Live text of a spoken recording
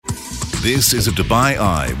This is a Dubai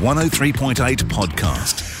Eye 103.8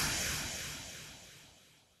 podcast.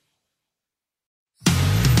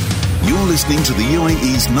 You're listening to the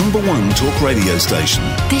UAE's #1 talk radio station.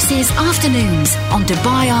 This is Afternoons on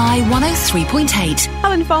Dubai Eye 103.8.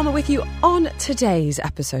 Alan Farmer with you on today's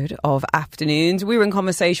episode of Afternoons. We were in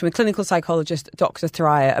conversation with clinical psychologist Dr.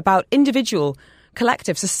 Thoraiya about individual,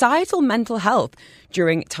 collective, societal mental health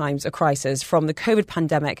during times of crisis, from the COVID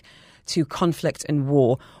pandemic to conflict and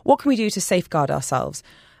war. What can we do to safeguard ourselves?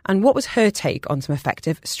 And what was her take on some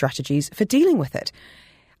effective strategies for dealing with it?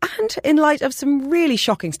 And in light of some really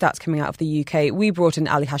shocking stats coming out of the UK, we brought in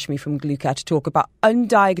Ali Hashmi from Glucare to talk about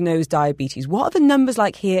undiagnosed diabetes. What are the numbers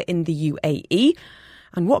like here in the UAE?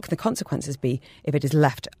 And what can the consequences be if it is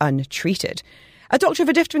left untreated? A doctor of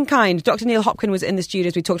a different kind, Dr. Neil Hopkin, was in the studio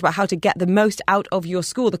as we talked about how to get the most out of your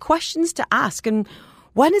school, the questions to ask, and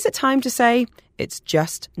when is it time to say, it's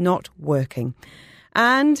just not working?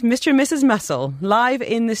 And Mr. and Mrs. Muscle, live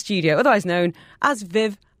in the studio, otherwise known as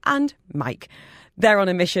Viv and Mike. They're on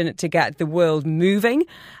a mission to get the world moving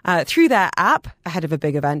through their app ahead of a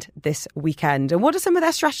big event this weekend. And what are some of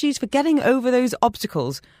their strategies for getting over those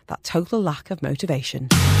obstacles, that total lack of motivation?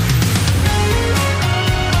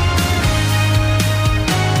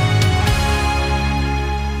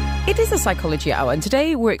 It is a Psychology Hour, and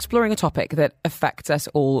today we're exploring a topic that affects us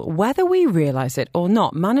all, whether we realise it or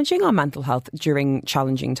not: managing our mental health during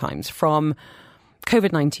challenging times, from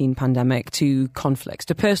COVID-19 pandemic to conflicts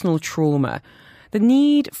to personal trauma. The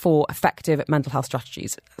need for effective mental health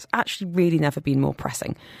strategies has actually really never been more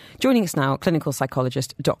pressing. Joining us now, clinical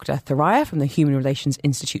psychologist Dr. Thoraiya from the Human Relations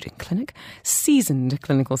Institute and Clinic, seasoned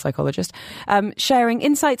clinical psychologist, sharing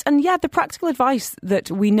insights and, the practical advice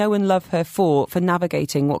that we know and love her for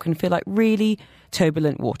navigating what can feel like really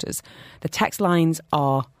turbulent waters. The text lines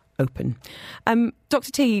are open.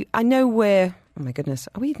 Dr. T, I know we're, oh my goodness,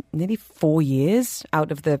 are we nearly 4 years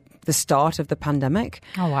out of the start of the pandemic?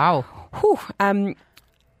 Oh, wow. Whew.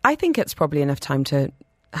 I think it's probably enough time to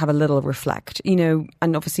have a little reflect, and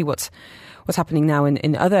obviously what's happening now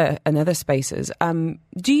in other spaces.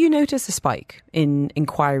 Do you notice a spike in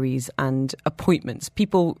inquiries and appointments,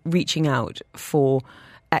 people reaching out for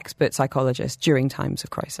expert psychologists during times of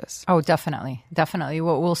crisis? Oh, definitely. Definitely.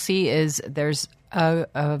 What we'll see is there's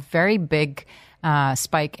a very big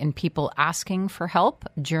spike in people asking for help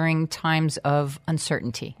during times of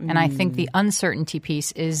uncertainty. And I think the uncertainty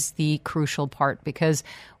piece is the crucial part, because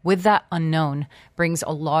with that unknown brings a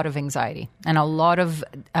lot of anxiety and a lot of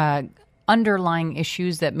underlying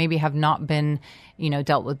issues that maybe have not been,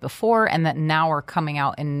 dealt with before, and that now are coming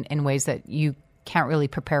out in ways that you can't really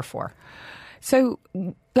prepare for. So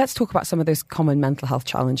let's talk about some of those common mental health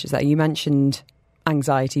challenges that you mentioned.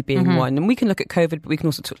 Anxiety being one, and we can look at COVID, but we can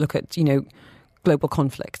also look at, global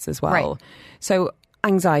conflicts as well. Right. So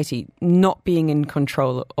anxiety, not being in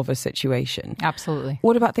control of a situation. Absolutely.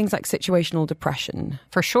 What about things like situational depression?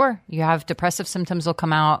 For sure. You have depressive symptoms will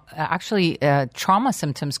come out. Actually, trauma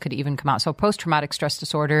symptoms could even come out. So post-traumatic stress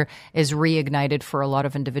disorder is reignited for a lot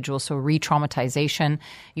of individuals. So re-traumatization.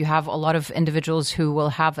 You have a lot of individuals who will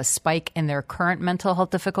have a spike in their current mental health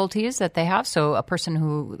difficulties that they have. So a person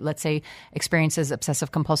who, let's say, experiences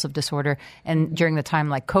obsessive compulsive disorder, and during the time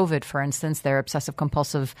like COVID, for instance, their obsessive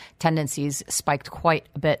compulsive tendencies spiked quite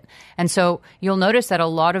a bit. And so you'll notice that a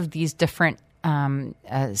lot of these different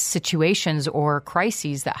situations or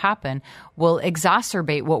crises that happen will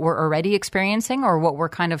exacerbate what we're already experiencing or what we're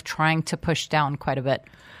kind of trying to push down quite a bit.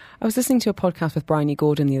 I was listening to a podcast with Bryony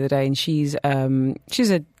Gordon the other day, and she's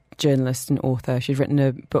a journalist and author. She's written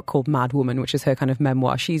a book called Mad Woman, which is her kind of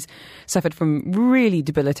memoir. She's suffered from really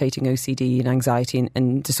debilitating OCD and anxiety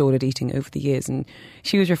and disordered eating over the years. And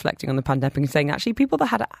she was reflecting on the pandemic and saying, actually, people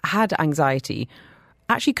that had anxiety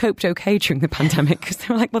actually coped okay during the pandemic, because they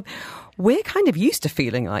were like, well, we're kind of used to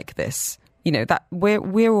feeling like this, that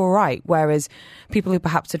we're all right. Whereas people who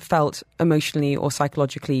perhaps had felt emotionally or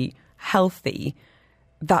psychologically healthy,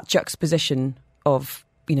 that juxtaposition of,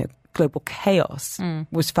 global chaos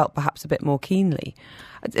was felt perhaps a bit more keenly.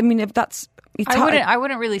 I mean, if that's... I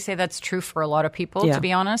wouldn't really say that's true for a lot of people, to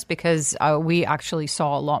be honest, because we actually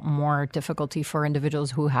saw a lot more difficulty for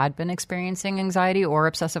individuals who had been experiencing anxiety or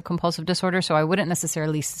obsessive compulsive disorder. So I wouldn't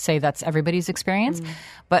necessarily say that's everybody's experience.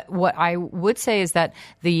 But what I would say is that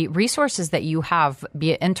the resources that you have,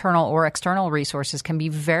 be it internal or external resources, can be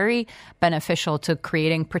very beneficial to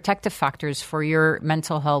creating protective factors for your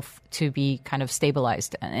mental health to be kind of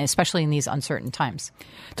stabilized, especially in these uncertain times.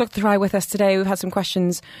 Dr. Thoraiya with us today. We've had some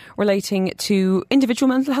questions relating to individual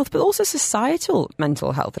mental health, but also societal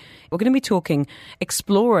mental health. We're going to be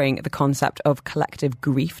exploring the concept of collective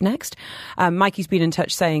grief next. Mikey's been in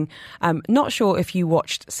touch saying, not sure if you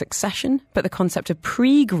watched Succession, but the concept of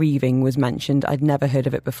pre-grieving was mentioned. I'd never heard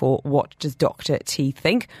of it before. What does Dr. T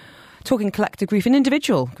think? Talking collective grief and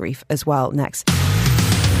individual grief as well next.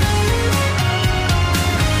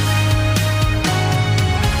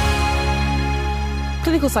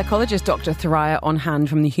 Clinical psychologist Dr. Thoraiya on hand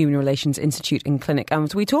from the Human Relations Institute in Clinic.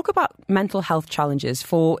 So we talk about mental health challenges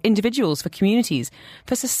for individuals, for communities,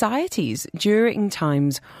 for societies during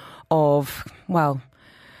times of,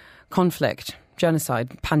 conflict,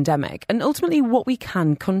 genocide, pandemic, and ultimately what we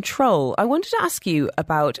can control. I wanted to ask you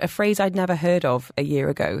about a phrase I'd never heard of a year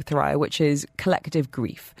ago, Thoraiya, which is collective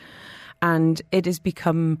grief. And it has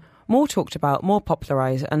become more talked about, more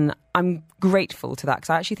popularised, and I'm grateful to that because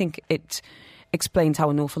I actually think it explains how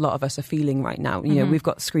an awful lot of us are feeling right now. You know, we've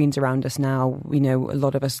got screens around us now. We know a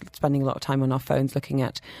lot of us spending a lot of time on our phones looking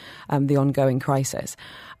at the ongoing crisis.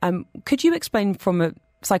 Could you explain from a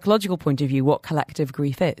psychological point of view what collective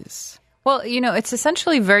grief is? Well, it's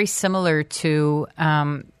essentially very similar to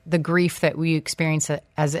the grief that we experience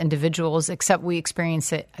as individuals, except we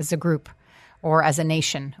experience it as a group or as a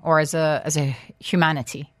nation or as a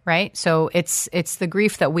humanity, right? So it's the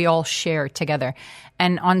grief that we all share together.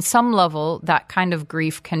 And on some level, that kind of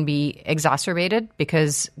grief can be exacerbated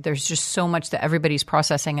because there's just so much that everybody's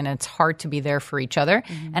processing and it's hard to be there for each other.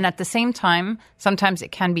 Mm-hmm. And at the same time, sometimes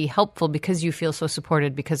it can be helpful because you feel so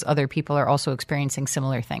supported because other people are also experiencing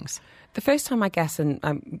similar things. The first time, I guess, and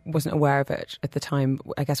I wasn't aware of it at the time,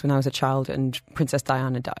 I guess when I was a child and Princess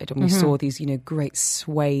Diana died and we saw these, great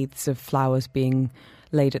swathes of flowers being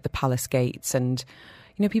laid at the palace gates and,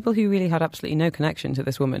 people who really had absolutely no connection to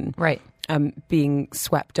this woman. Right. Being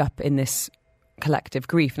swept up in this collective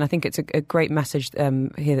grief. And I think it's a great message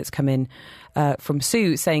here that's come in from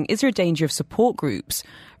Sue saying, is there a danger of support groups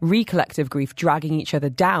collective grief dragging each other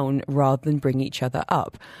down rather than bring each other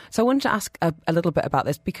up? So I wanted to ask a little bit about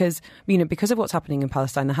this because, because of what's happening in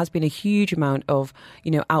Palestine, there has been a huge amount of,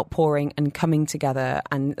 outpouring and coming together,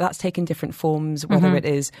 and that's taken different forms, whether it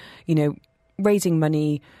is, raising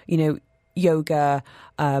money, yoga,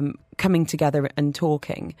 coming together and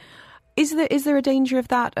talking. Is there a danger of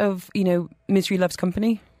that, of, misery loves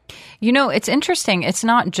company? It's interesting. It's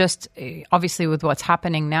not just obviously with what's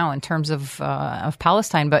happening now in terms of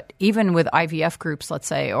Palestine, but even with IVF groups, let's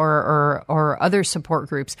say, or other support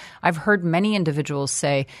groups. I've heard many individuals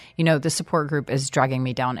say, the support group is dragging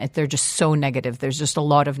me down. They're just so negative. There's just a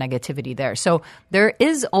lot of negativity there. So there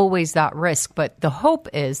is always that risk. But the hope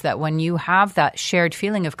is that when you have that shared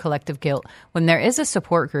feeling of collective guilt, when there is a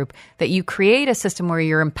support group, that you create a system where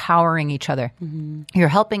you're empowering each other. Mm-hmm. You're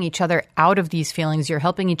helping each other out of these feelings. You're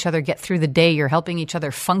helping each other get through the day. You're helping each other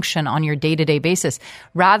function on your day-to-day basis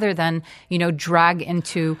rather than, drag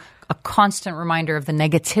into a constant reminder of the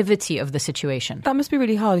negativity of the situation. That must be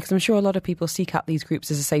really hard because I'm sure a lot of people seek out these groups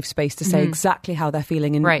as a safe space to say exactly how they're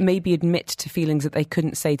feeling and maybe admit to feelings that they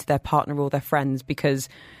couldn't say to their partner or their friends because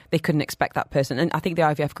they couldn't expect that person. And I think the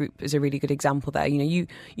IVF group is a really good example there. You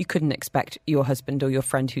couldn't expect your husband or your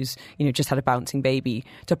friend who's, just had a bouncing baby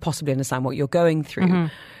to possibly understand what you're going through. Mm-hmm.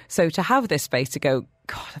 So to have this space to go,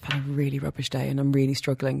 God, I've had a really rubbish day and I'm really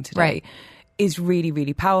struggling today is really,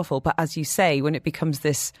 really powerful. But as you say, when it becomes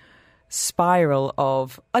this spiral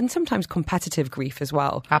of, and sometimes competitive grief as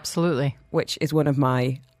well. Absolutely. Which is one of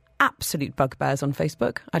my absolute bugbears on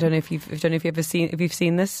Facebook. I don't know if you've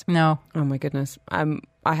seen this. No. Oh my goodness.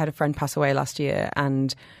 I had a friend pass away last year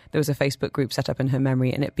and there was a Facebook group set up in her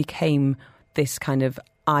memory and it became this kind of,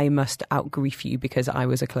 I must out-grief you because I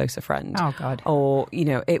was a closer friend. Oh God. Or,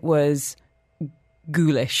 it was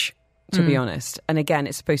ghoulish, to be honest. And again,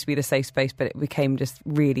 it's supposed to be the safe space, but it became just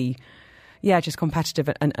really, just competitive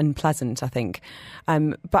and unpleasant, I think.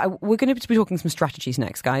 But we're going to be talking some strategies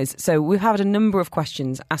next, guys. So we've had a number of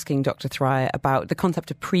questions asking Dr. Thoraiya about the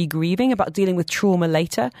concept of pre-grieving, about dealing with trauma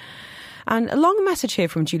later. And a long message here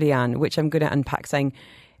from Julianne, which I'm going to unpack, saying,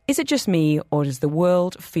 is it just me or does the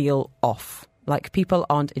world feel off? Like people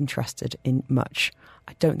aren't interested in much.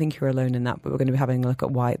 I don't think you're alone in that, but we're going to be having a look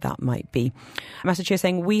at why that might be. A message here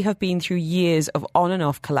saying, we have been through years of on and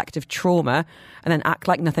off collective trauma and then act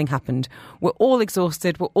like nothing happened. We're all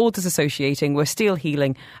exhausted, we're all disassociating, we're still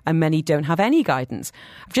healing, and many don't have any guidance.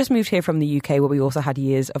 I've just moved here from the UK where we also had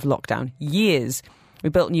years of lockdown. Years. We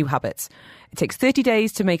built new habits. It takes 30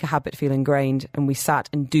 days to make a habit feel ingrained, and we sat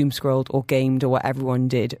and doom-scrolled or gamed or what everyone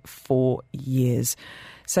did for years.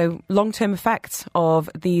 So long-term effects of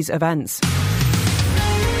these events.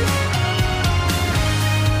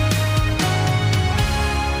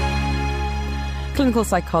 Clinical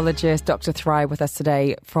psychologist Dr. Thry with us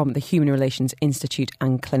today from the Human Relations Institute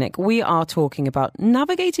and Clinic. We are talking about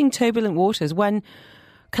navigating turbulent waters when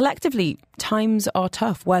collectively times are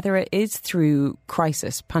tough, whether it is through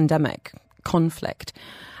crisis, pandemic, conflict,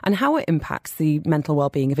 and how it impacts the mental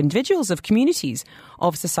well-being of individuals, of communities,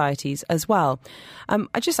 of societies as well.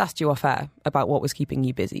 I just asked you off air about what was keeping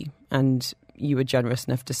you busy, and you were generous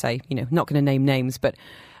enough to say, not going to name names, but,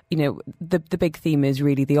 the big theme is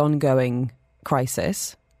really the ongoing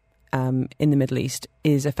crisis in the Middle East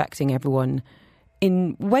is affecting everyone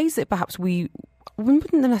in ways that perhaps we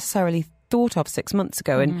wouldn't have necessarily thought of 6 months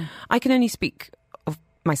ago. And I can only speak of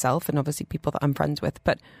myself and obviously people that I'm friends with,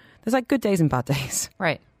 but there's like good days and bad days.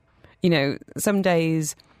 Right. Some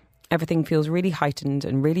days everything feels really heightened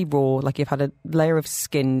and really raw, like you've had a layer of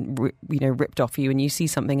skin, ripped off you, and you see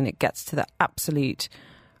something and it gets to the absolute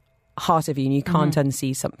heart of you and you can't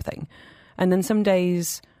unsee something. And then some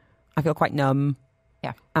days I feel quite numb.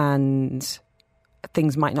 Yeah. And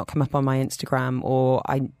things might not come up on my Instagram, or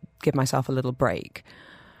I give myself a little break.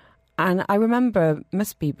 And I remember,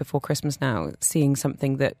 must be before Christmas now, seeing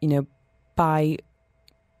something that, by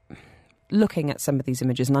looking at some of these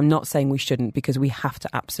images, and I'm not saying we shouldn't because we have to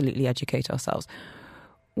absolutely educate ourselves,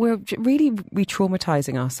 we're really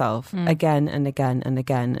re-traumatizing ourselves again and again and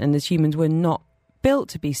again. And as humans, we're not built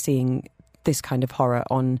to be seeing this kind of horror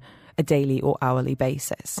on a daily or hourly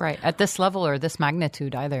basis. Right. At this level or this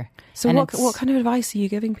magnitude either. So what kind of advice are you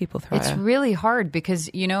giving people, Thry? It's really hard because,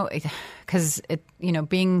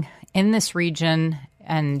 being in this region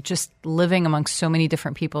and just living amongst so many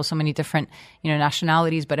different people, so many different,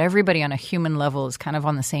 nationalities, but everybody on a human level is kind of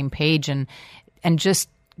on the same page, and just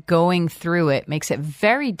going through it makes it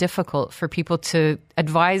very difficult for people to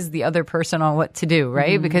advise the other person on what to do,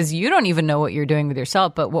 right? Because you don't even know what you're doing with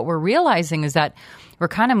yourself. But what we're realizing is that we're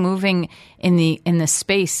kind of moving in this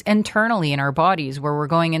space internally in our bodies where we're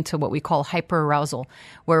going into what we call hyperarousal,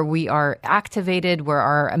 where we are activated, where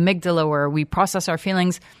our amygdala, where we process our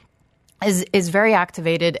feelings, is very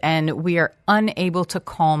activated, and we are unable to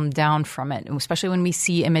calm down from it, especially when we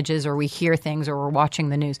see images or we hear things or we're watching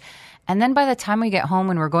the news. And then by the time we get home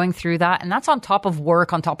and we're going through that, and that's on top of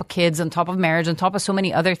work, on top of kids, on top of marriage, on top of so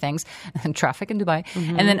many other things, and traffic in Dubai.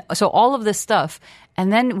 And then, so all of this stuff.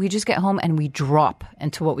 And then we just get home and we drop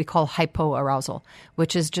into what we call hypoarousal,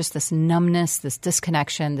 which is just this numbness, this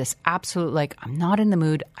disconnection, this absolute, I'm not in the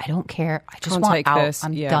mood. I don't care. I just want out. This.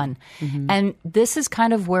 I'm done. And this is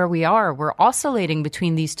kind of where we are. We're oscillating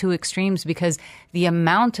between these two extremes because the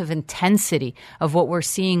amount of intensity of what we're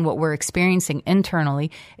seeing, what we're experiencing internally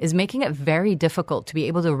is making it very difficult to be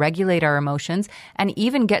able to regulate our emotions and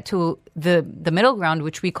even get to the middle ground,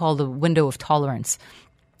 which we call the window of tolerance.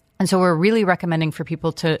 And so we're really recommending for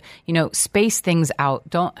people to, space things out.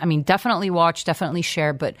 Definitely watch, definitely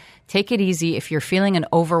share, but take it easy. If you're feeling an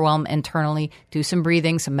overwhelm internally, do some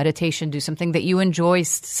breathing, some meditation, do something that you enjoy,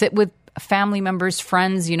 sit with family members,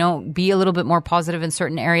 friends, be a little bit more positive in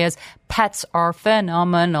certain areas. Pets are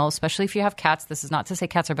phenomenal, especially if you have cats. This is not to say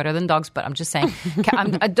cats are better than dogs, but I'm just saying,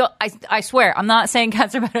 I swear, I'm not saying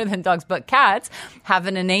cats are better than dogs, but cats have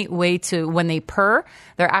an innate way to, when they purr,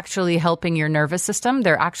 they're actually helping your nervous system.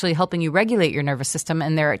 They're actually helping you regulate your nervous system,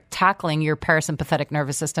 and they're tackling your parasympathetic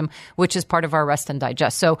nervous system, which is part of our rest and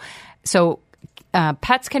digest. So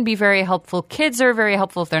pets can be very helpful. Kids are very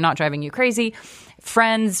helpful if they're not driving you crazy.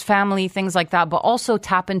 Friends, family, things like that, but also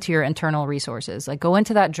tap into your internal resources. Like go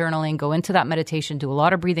into that journaling, go into that meditation, do a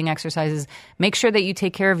lot of breathing exercises. Make sure that you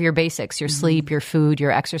take care of your basics, your sleep, your food,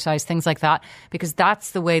 your exercise, things like that, because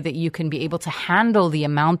that's the way that you can be able to handle the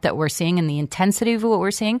amount that we're seeing and the intensity of what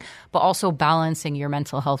we're seeing, but also balancing your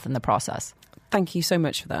mental health in the process. Thank you so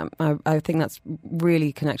much for that. I think that's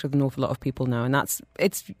really connected with an awful lot of people now, and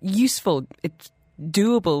it's useful, it's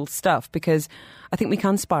doable stuff, because I think we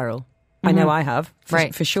can spiral. I know I have,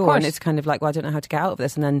 for sure. And it's kind of like, well, I don't know how to get out of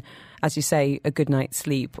this. And then, as you say, a good night's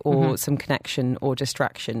sleep or some connection or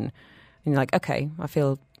distraction. And you're like, okay, I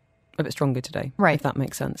feel a bit stronger today, if that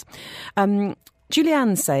makes sense.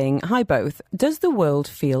 Julianne's saying, hi both, does the world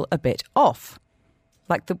feel a bit off?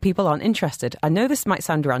 Like the people aren't interested. I know this might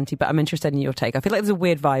sound ranty, but I'm interested in your take. I feel like there's a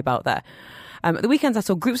weird vibe out there. At the weekends, I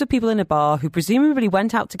saw groups of people in a bar who presumably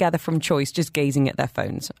went out together from choice, just gazing at their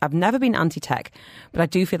phones. I've never been anti-tech, but I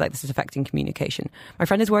do feel like this is affecting communication. My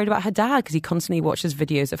friend is worried about her dad because he constantly watches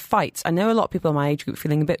videos of fights. I know a lot of people in my age group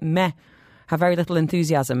feeling a bit meh, have very little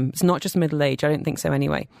enthusiasm. It's not just middle age. I don't think so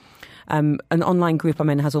anyway. An online group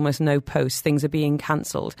I'm in has almost no posts. Things are being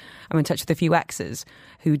cancelled. I'm in touch with a few exes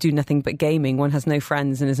who do nothing but gaming. One has no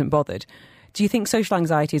friends and isn't bothered. Do you think social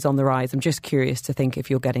anxiety is on the rise? I'm just curious to think if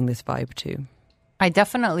you're getting this vibe too. I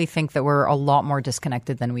definitely think that we're a lot more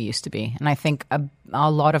disconnected than we used to be. And I think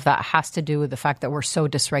a lot of that has to do with the fact that we're so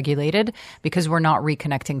dysregulated because we're not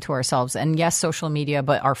reconnecting to ourselves. And yes, social media,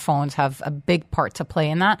 but our phones have a big part to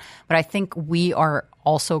play in that. But I think we are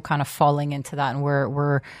also kind of falling into that, and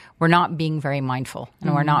we're not being very mindful,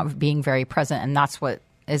 and we're not being very present. And that's what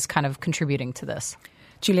is kind of contributing to this.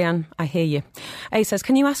 Julianne, I hear you. A says,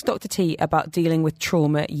 can you ask Dr. T about dealing with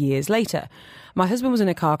trauma years later? My husband was in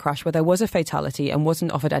a car crash where there was a fatality and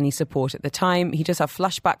wasn't offered any support at the time. He does have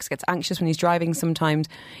flashbacks, gets anxious when he's driving sometimes.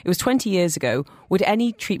 It was 20 years ago. Would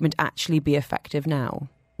any treatment actually be effective now?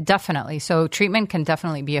 Definitely. So treatment can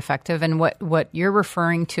definitely be effective. And what you're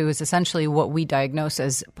referring to is essentially what we diagnose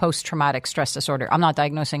as post-traumatic stress disorder. I'm not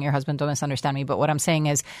diagnosing your husband, don't misunderstand me. But what I'm saying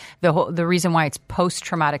is the reason why it's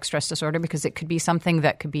post-traumatic stress disorder, because it could be something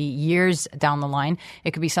that could be years down the line.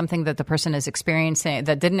 It could be something that the person is experiencing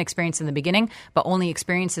that didn't experience in the beginning, but only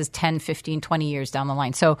experiences 10, 15, 20 years down the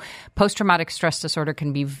line. So post-traumatic stress disorder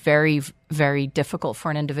can be very, very difficult for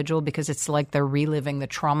an individual because it's like they're reliving the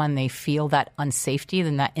trauma and they feel that unsafety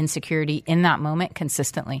and that insecurity in that moment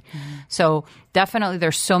consistently. So definitely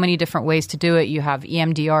there's so many different ways to do it. You have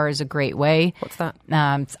EMDR is a great way. What's that?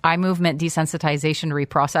 Eye movement desensitization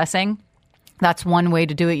reprocessing. That's one way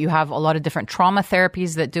to do it. You have a lot of different trauma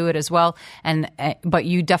therapies that do it as well. But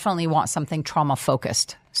you definitely want something trauma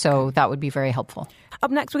focused. So that would be very helpful.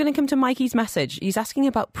 Up next, we're going to come to Mikey's message. He's asking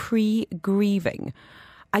about pre-grieving.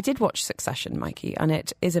 I did watch Succession, Mikey, and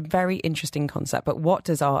it is a very interesting concept. But what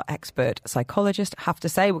does our expert psychologist have to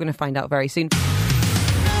say? We're going to find out very soon.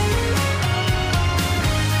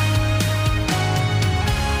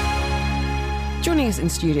 Joining us in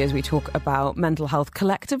studio as we talk about mental health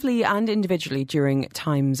collectively and individually during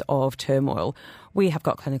times of turmoil, we have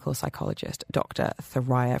got clinical psychologist Dr.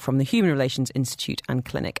 Thoraiya from the Human Relations Institute and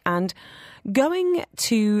Clinic. And going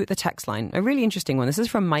to the text line, a really interesting one. This is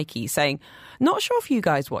from Mikey saying, not sure if you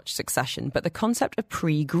guys watch Succession, but the concept of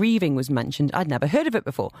pre-grieving was mentioned. I'd never heard of it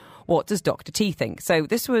before. What does Dr. T think? So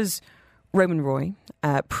this was Roman Roy,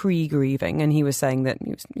 pre-grieving, and he was saying that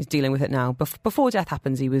he's dealing with it now. Before death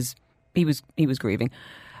happens, he was grieving.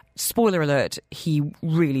 Spoiler alert, he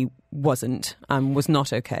really wasn't, was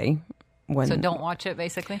not okay. So don't watch it,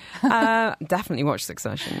 basically? Definitely watch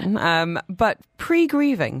Succession. But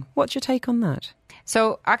pre-grieving, what's your take on that?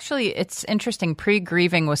 So actually, it's interesting.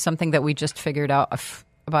 Pre-grieving was something that we just figured out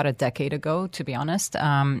about a decade ago, to be honest.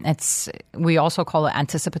 We also call it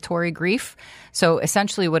anticipatory grief. So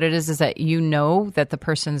essentially what it is that you know that the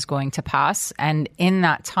person's going to pass, and in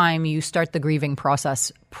that time you start the grieving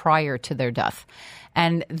process prior to their death.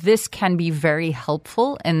 And this can be very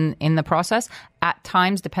helpful in the process. At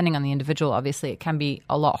times, depending on the individual, obviously, it can be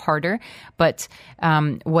a lot harder. But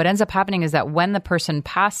what ends up happening is that when the person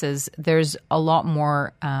passes, there's a lot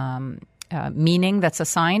more meaning that's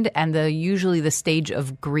assigned, and usually the stage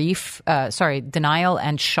of denial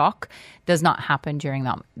and shock does not happen during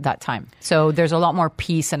that time. So there's a lot more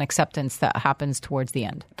peace and acceptance that happens towards the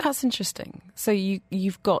end. That's interesting. So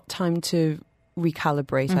you've got time to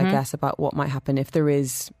recalibrate, I guess, about what might happen if there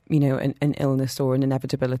is, an illness or an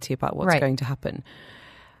inevitability about what's going to happen.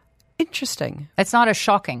 Interesting. It's not as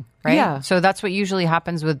shocking, right? Yeah. So that's what usually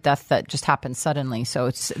happens with death that just happens suddenly. So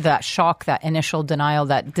it's that shock, that initial denial,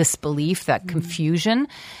 that disbelief, that confusion.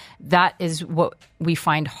 That is what we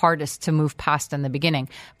find hardest to move past in the beginning.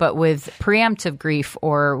 But with preemptive grief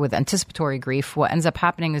or with anticipatory grief, what ends up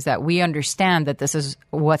happening is that we understand that this is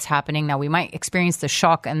what's happening. Now, we might experience the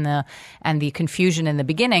shock and the confusion in the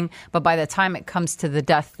beginning, but by the time it comes to the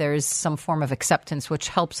death, there's some form of acceptance, which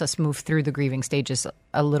helps us move through the grieving stages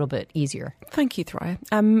a little bit easier. Thank you,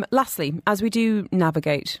 Thoraiya. Lastly, as we do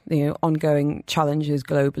navigate ongoing challenges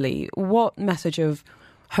globally, what message of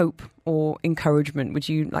hope or encouragement would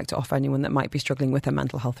you like to offer anyone that might be struggling with their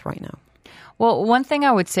mental health right now? Well, one thing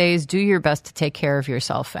I would say is do your best to take care of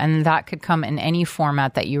yourself. And that could come in any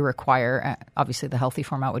format that you require. Obviously, the healthy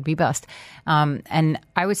format would be best. And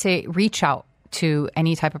I would say reach out to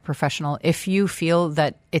any type of professional if you feel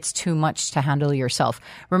that it's too much to handle yourself.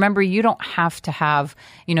 Remember, you don't have to have,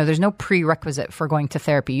 there's no prerequisite for going to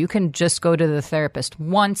therapy. You can just go to the therapist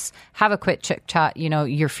once, have a quick chit chat,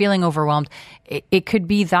 you're feeling overwhelmed. It could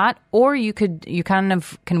be that, or you kind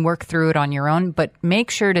of can work through it on your own, but make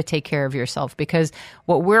sure to take care of yourself, because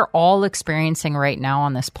what we're all experiencing right now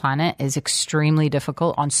on this planet is extremely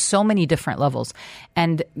difficult on so many different levels.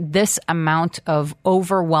 And this amount of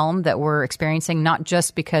overwhelm that we're experiencing, not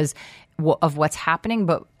just because of what's happening,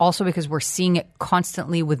 but also because we're seeing it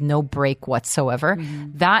constantly with no break whatsoever.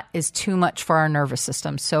 That is too much for our nervous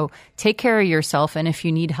system. So take care of yourself, and if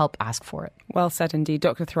you need help, ask for it. Well said indeed.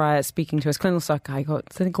 Dr. Thuraiya speaking to us, I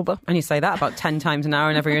need to say that about 10 times an hour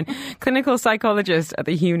and everyone. Clinical psychologist at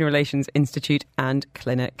the Human Relations Institute and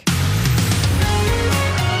Clinic.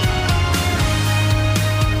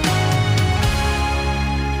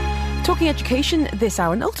 Talking education this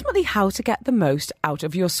hour and ultimately how to get the most out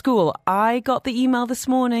of your school. I got the email this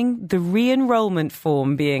morning, the re-enrollment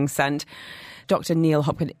form being sent. Dr. Neil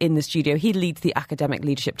Hopkin in the studio. He leads the academic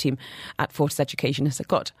leadership team at Fortis Education. Has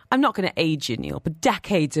got, I'm not going to age you, Neil, but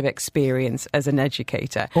decades of experience as an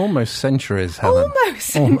educator. Almost centuries, Helen. Almost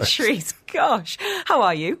centuries. Gosh. How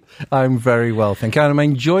are you? I'm very well, thank you. I'm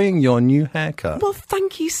enjoying your new haircut. Well,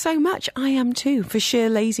 thank you so much. I am too, for sheer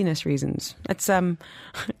laziness reasons. It's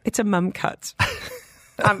a mum cut.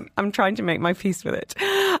 I'm trying to make my peace with it.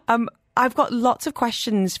 I've got lots of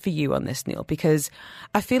questions for you on this, Neil, because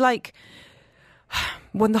I feel like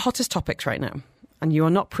one of the hottest topics right now, and you are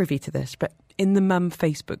not privy to this, but in the mum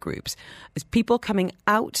Facebook groups, is people coming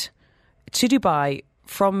out to Dubai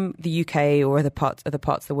from the UK or other parts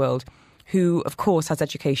of the world who, of course, has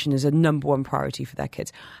education as a number one priority for their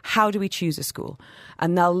kids. How do we choose a school?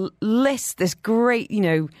 And they'll list this great,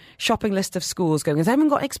 shopping list of schools going, has anyone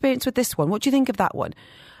got experience with this one? What do you think of that one?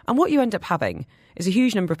 And what you end up having is a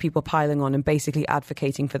huge number of people piling on and basically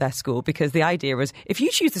advocating for their school, because the idea is, if you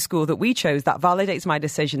choose the school that we chose, that validates my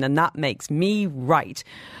decision and that makes me right.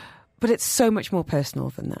 But it's so much more personal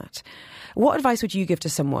than that. What advice would you give to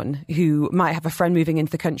someone who might have a friend moving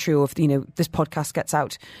into the country, or if this podcast gets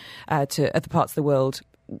out to other parts of the world,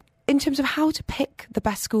 in terms of how to pick the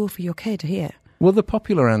best school for your kid here? Well, the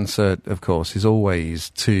popular answer, of course, is always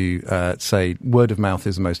to say word of mouth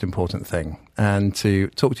is the most important thing, and to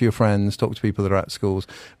talk to your friends, talk to people that are at schools.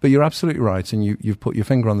 But you're absolutely right, and you've put your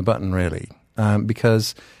finger on the button, really,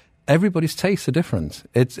 because everybody's tastes are different.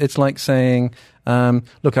 It's like saying,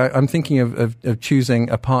 look, I'm thinking of choosing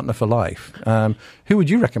a partner for life. Who would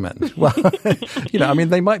you recommend? Well,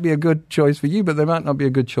 they might be a good choice for you, but they might not be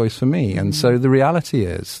a good choice for me. And so the reality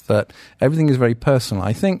is that everything is very personal.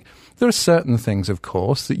 I think there are certain things, of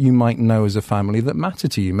course, that you might know as a family that matter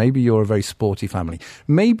to you. Maybe you're a very sporty family.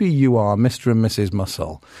 Maybe you are Mr. and Mrs.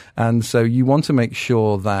 Muscle. And so you want to make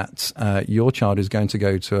sure that your child is going to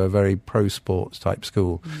go to a very pro-sports type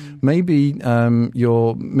school. Maybe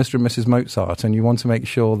you're Mr. and Mrs. Mozart, and you want to make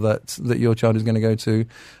sure that your child is going to go to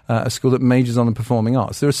a school that majors on the performing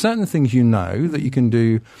arts. There are certain things that you can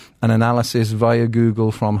do an analysis via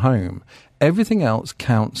Google from home. Everything else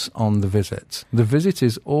counts on the visit. The visit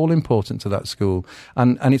is all important to that school.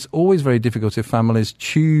 And it's always very difficult if families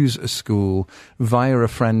choose a school via a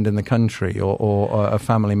friend in the country or a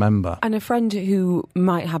family member. And a friend who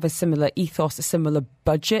might have a similar ethos, a similar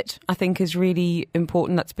budget, I think is really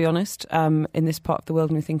important, let's be honest, in this part of the world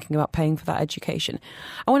when we're thinking about paying for that education.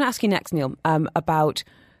 I want to ask you next, Neil, about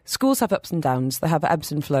schools have ups and downs. They have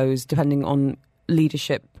ebbs and flows depending on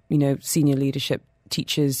leadership, senior leadership,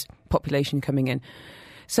 teachers, population coming in.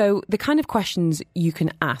 So the kind of questions you can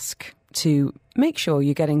ask to make sure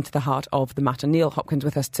you're getting to the heart of the matter. Neil Hopkins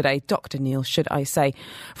with us today, Dr. Neil, should I say,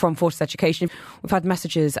 from Fortis Education. We've had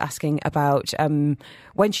messages asking about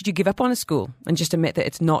when should you give up on a school and just admit that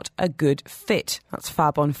it's not a good fit. That's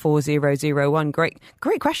Fab on 4001. Great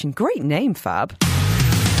question. Great name, Fab.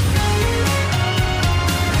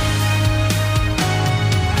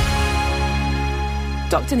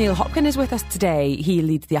 Dr. Neil Hopkin is with us today. He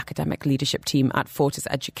leads the academic leadership team at Fortis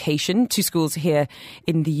Education, 2 schools here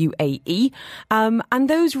in the UAE. And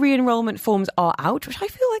those re-enrollment forms are out, which I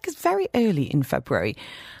feel like is very early in February.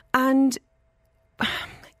 And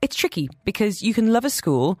it's tricky because you can love a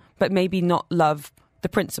school, but maybe not love the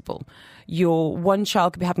principal. Your one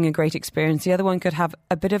child could be having a great experience. The other one could have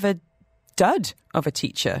a bit of a dud of a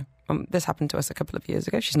teacher. This happened to us a couple of years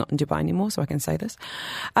ago. She's not in Dubai anymore, so I can say this.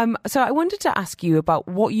 So I wanted to ask you about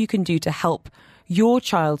what you can do to help your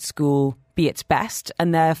child's school be its best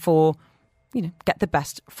and therefore, get the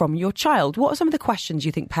best from your child. What are some of the questions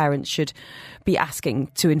you think parents should be asking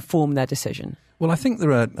to inform their decision? Well, I think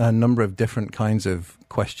there are a number of different kinds of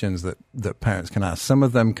questions that parents can ask. Some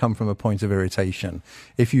of them come from a point of irritation.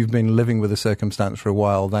 If you've been living with a circumstance for a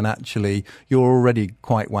while, then actually you're already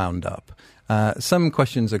quite wound up. Some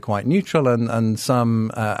questions are quite neutral and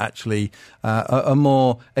some actually are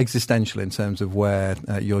more existential in terms of where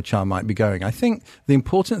your child might be going. I think the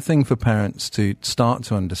important thing for parents to start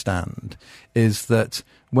to understand is that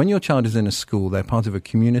when your child is in a school, they're part of a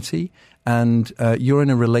community and you're in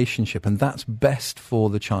a relationship, and that's best for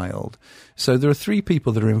the child. So there are three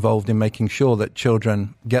people that are involved in making sure that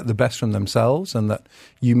children get the best from themselves and that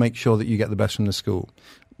you make sure that you get the best from the school.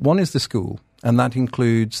 One is the school, and that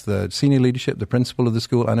includes the senior leadership, the principal of the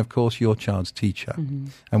school, and of course your child's teacher.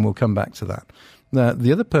 And we'll come back to that.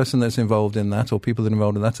 The other person that's involved in that, or people that are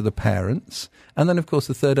involved in that, are the parents. And then, of course,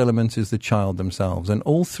 the third element is the child themselves. And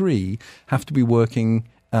all three have to be working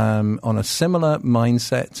on a similar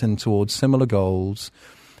mindset and towards similar goals.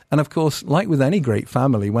 And, of course, like with any great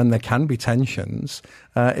family, when there can be tensions,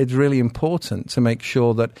 it's really important to make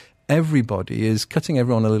sure that everybody is cutting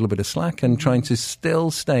everyone a little bit of slack and trying to still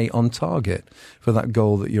stay on target for that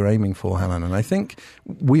goal that you're aiming for, Helen. And I think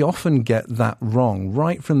we often get that wrong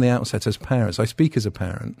right from the outset as parents. I speak as a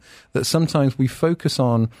parent, that sometimes we focus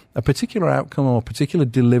on a particular outcome or a particular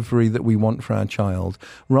delivery that we want for our child,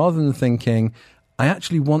 rather than thinking, I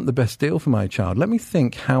actually want the best deal for my child. Let me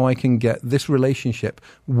think how I can get this relationship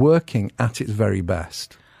working at its very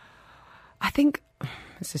best. I think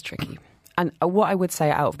this is tricky. And what I would say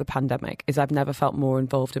out of the pandemic is I've never felt more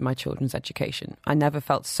involved in my children's education. I never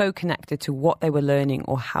felt so connected to what they were learning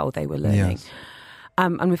or how they were learning. Yes.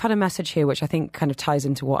 And we've had a message here which I think kind of ties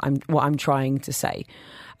into what I'm trying to say.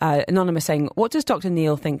 Anonymous saying, what does Dr.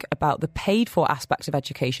 Neil think about the paid for aspect of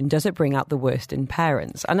education? Does it bring out the worst in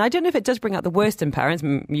parents? And I don't know if it does bring out the worst in parents.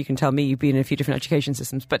 You can tell me, you've been in a few different education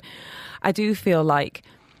systems, but I do feel like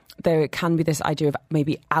there can be this idea of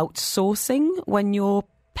maybe outsourcing when you're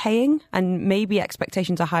paying, and maybe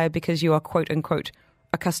expectations are higher because you are quote unquote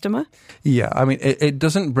a customer. Yeah, I mean, it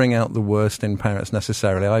doesn't bring out the worst in parents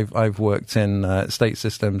necessarily. I've worked in state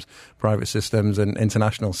systems, private systems, and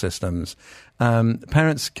international systems.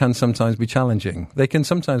 Parents can sometimes be challenging. They can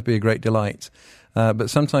sometimes be a great delight. But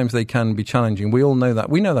sometimes they can be challenging. We all know that.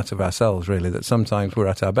 We know that of ourselves, really, that sometimes we're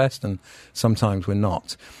at our best and sometimes we're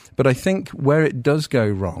not. But I think where it does go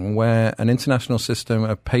wrong, where an international system,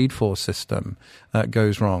 a paid-for system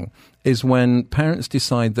goes wrong, is when parents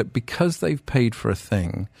decide that because they've paid for a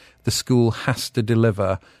thing, the school has to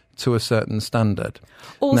deliver to a certain standard.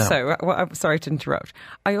 Also, I'm sorry to interrupt,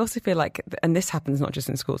 I also feel like, and this happens not just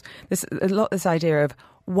in schools, there's a lot this idea of,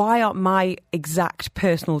 why aren't my exact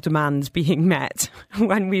personal demands being met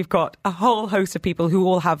when we've got a whole host of people who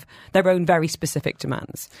all have their own very specific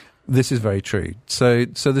demands? This is very true. So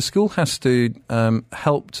the school has to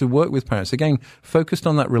help to work with parents, again, focused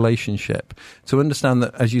on that relationship, to understand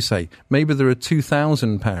that, as you say, maybe there are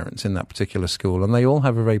 2,000 parents in that particular school and they all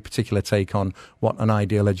have a very particular take on what an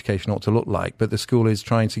ideal education ought to look like, but the school is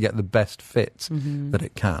trying to get the best fit that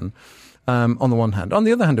it can. On the one hand. On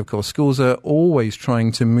the other hand, of course, schools are always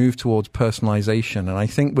trying to move towards personalisation, and I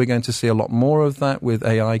think we're going to see a lot more of that with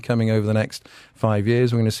AI coming over the next 5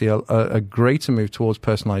 years. We're going to see a greater move towards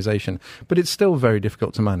personalisation, but it's still very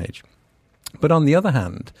difficult to manage. But on the other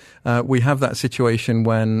hand, we have that situation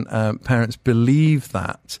when parents believe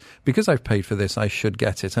that because I've paid for this, I should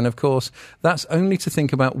get it. And of course, that's only to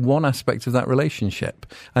think about one aspect of that relationship.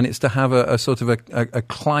 And it's to have a sort of a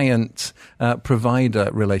client-provider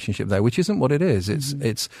relationship there, which isn't what it is.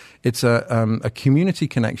 It's a community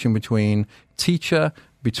connection between teacher,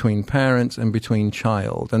 between parents, and between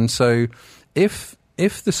child. And so if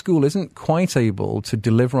the school isn't quite able to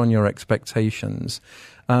deliver on your expectations,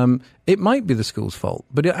 it might be the school's fault,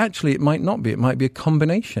 but it might not be. It might be a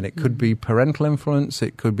combination. It could be parental influence.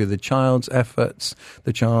 It could be the child's efforts,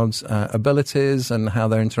 the child's abilities and how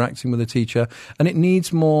they're interacting with the teacher. And it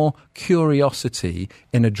needs more curiosity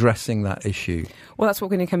in addressing that issue. Well, that's what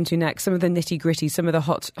we're going to come to next. Some of the nitty-gritty, some of the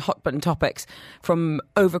hot button topics, from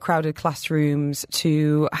overcrowded classrooms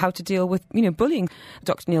to how to deal with, bullying.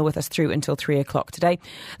 Dr. Neil with us through until 3 o'clock today.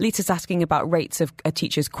 Lisa's asking about rates of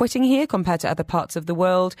teachers quitting here compared to other parts of the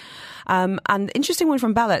world. And interesting one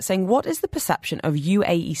from Bella saying, what is the perception of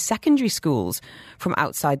UAE secondary schools from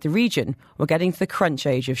outside the region? We're getting to the crunch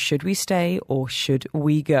age of should we stay or should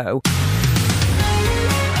we go?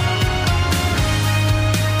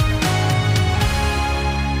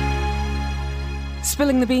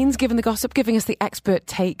 Spilling the beans, giving the gossip, giving us the expert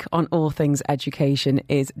take on all things education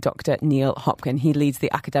is Dr. Neil Hopkin. He leads the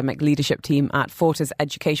academic leadership team at Fortis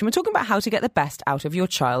Education. We're talking about how to get the best out of your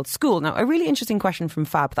child's school. Now, a really interesting question from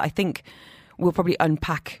Fab that I think we'll probably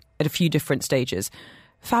unpack at a few different stages.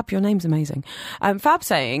 Fab, your name's amazing. Fab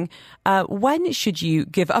saying, when should you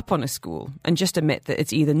give up on a school and just admit that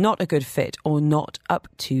it's either not a good fit or not up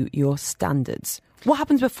to your standards? What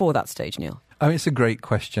happens before that stage, Neil? I mean, it's a great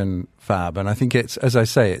question, Fab, and I think it's, as I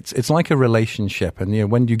say, it's like a relationship,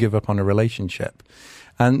 and when do you give up on a relationship?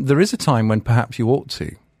 And there is a time when perhaps you ought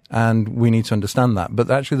to. And we need to understand that.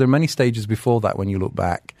 But actually, there are many stages before that when you look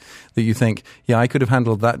back that you think, yeah, I could have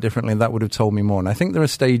handled that differently and that would have told me more. And I think there are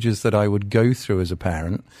stages that I would go through as a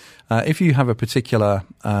parent. If you have a particular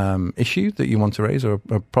issue that you want to raise or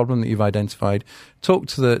a problem that you've identified, talk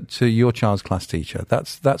to your child's class teacher.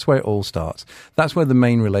 That's where it all starts. That's where the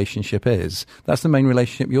main relationship is. That's the main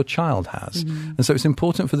relationship your child has. And so it's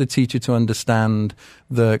important for the teacher to understand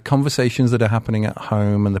the conversations that are happening at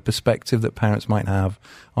home and the perspective that parents might have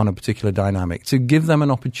on a particular dynamic, to give them an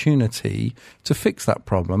opportunity to fix that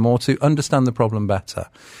problem or to understand the problem better.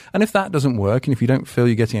 And if that doesn't work, and if you don't feel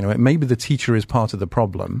you're getting anywhere, maybe the teacher is part of the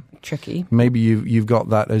problem. Tricky. Maybe you've got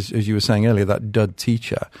that, as you were saying earlier, that dud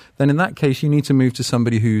teacher. Then in that case, you need to move to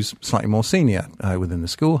somebody who's slightly more senior within the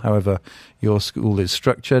school, however your school is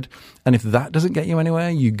structured. And if that doesn't get you anywhere,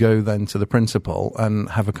 you go then to the principal and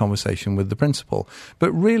have a conversation with the principal.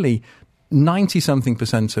 But really,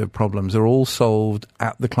 90-something% of problems are all solved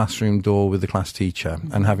at the classroom door with the class teacher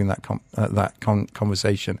and having that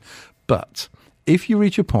conversation. But if you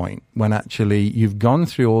reach a point when actually you've gone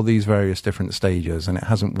through all these various different stages and it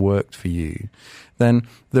hasn't worked for you, then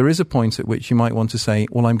there is a point at which you might want to say,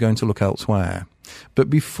 well, I'm going to look elsewhere. But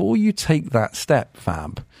before you take that step,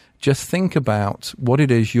 Fab, just think about what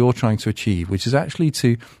it is you're trying to achieve, which is actually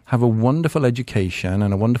to have a wonderful education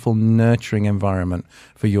and a wonderful nurturing environment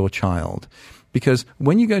for your child. Because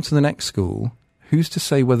when you go to the next school, who's to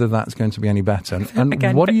say whether that's going to be any better? And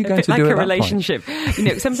Again, what are you going to do at that point? Like a relationship.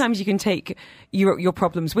 Sometimes you can take your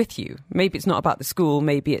problems with you. Maybe it's not about the school.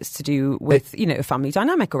 Maybe it's to do with, a family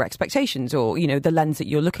dynamic or expectations or, the lens that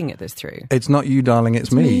you're looking at this through. It's not you, darling,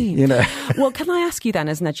 it's me. Well, can I ask you then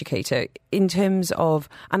as an educator, in terms of,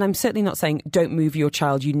 and I'm certainly not saying don't move your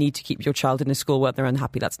child, you need to keep your child in a school where they're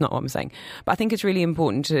unhappy. That's not what I'm saying. But I think it's really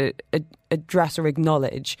important to address or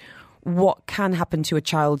acknowledge what can happen to a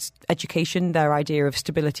child's education, their idea of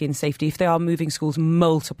stability and safety, if they are moving schools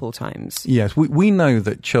multiple times. Yes, we know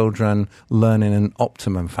that children learn in an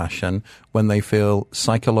optimum fashion when they feel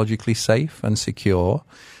psychologically safe and secure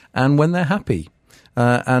and when they're happy.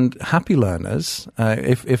 And happy learners,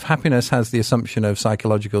 if happiness has the assumption of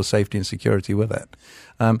psychological safety and security with it,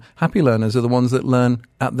 happy learners are the ones that learn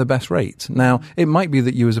at the best rate. Now, it might be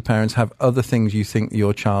that you as a parent have other things you think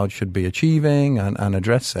your child should be achieving and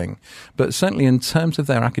addressing, but certainly in terms of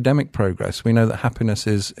their academic progress, we know that happiness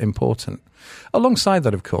is important. Alongside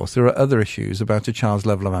that, of course, there are other issues about a child's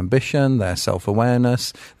level of ambition, their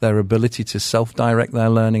self-awareness, their ability to self-direct their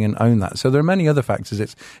learning and own that. So there are many other factors.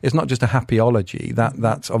 It's not just a happyology.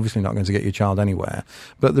 That's obviously not going to get your child anywhere.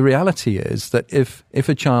 But the reality is that if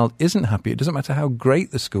a child isn't happy, it doesn't matter how great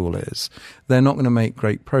the school is, they're not going to make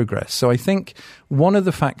great progress. So I think one of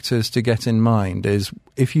the factors to get in mind is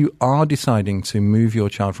if you are deciding to move your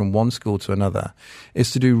child from one school to another,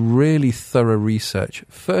 is to do really thorough research,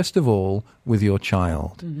 first of all, with your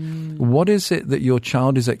child. Mm-hmm. What is it that your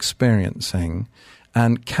child is experiencing?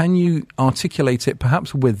 And can you articulate it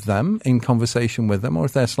perhaps with them, in conversation with them, or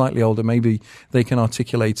if they're slightly older, maybe they can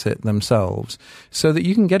articulate it themselves, so that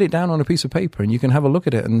you can get it down on a piece of paper and you can have a look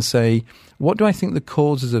at it and say, what do I think the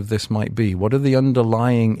causes of this might be? What are the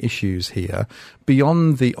underlying issues here,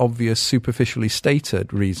 beyond the obvious superficially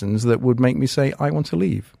stated reasons that would make me say, I want to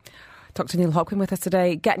leave? Dr. Neil Hopkin with us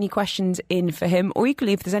today. Get any questions in for him, or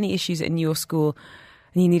equally, if there's any issues in your school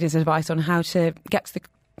and you need his advice on how to get to the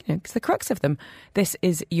crux of them, this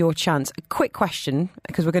is your chance. A quick question,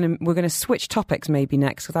 because we're going to switch topics maybe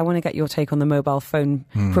next, because I want to get your take on the mobile phone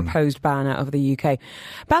proposed ban out of the UK.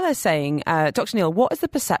 Bella's saying, Dr. Neil, what is the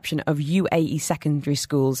perception of UAE secondary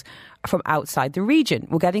schools from outside the region?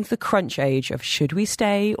 We're getting to the crunch age of should we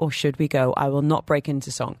stay or should we go? I will not break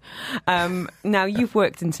into song. Now, you've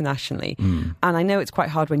worked internationally, and I know it's quite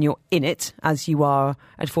hard when you're in it, as you are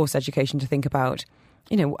at Force Education, to think about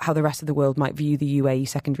how the rest of the world might view the UAE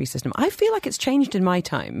secondary system. I feel like it's changed in my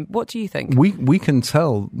time. What do you think? We can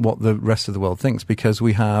tell what the rest of the world thinks because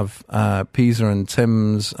we have PISA and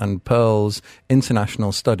TIMSS and Pearl's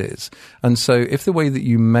international studies. And so if the way that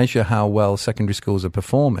you measure how well secondary schools are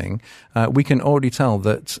performing, we can already tell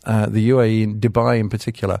that the UAE, Dubai in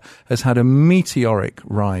particular, has had a meteoric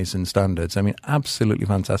rise in standards. I mean, absolutely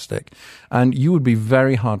fantastic. And you would be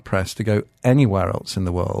very hard-pressed to go anywhere else in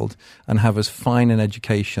the world and have as fine an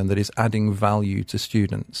education that is adding value to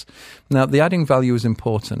students. Now, the adding value is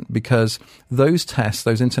important because those tests,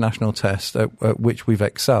 those international tests at which we've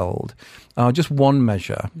excelled, are just one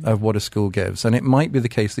measure of what a school gives. And it might be the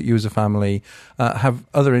case that you as a family have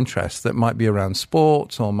other interests that might be around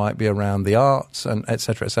sports or might be around the arts, and et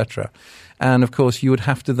cetera, et cetera. And, of course, you would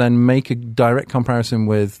have to then make a direct comparison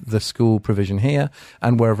with the school provision here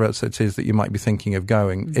and wherever else it is that you might be thinking of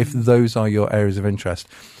going, if those are your areas of interest.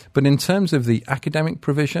 But in terms of the academic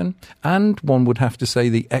provision, and one would have to say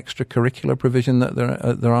the extracurricular provision that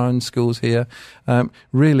there are in schools here,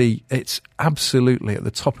 really, it's absolutely at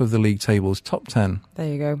the top of the league tables, top 10. There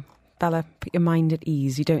you go. Bella, put your mind at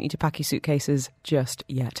ease. You don't need to pack your suitcases just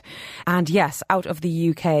yet. And yes, out of the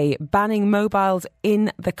UK, banning mobiles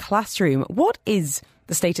in the classroom. What is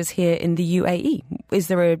the status here in the UAE? Is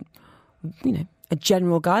there a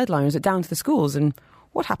general guideline? Is it down to the schools? And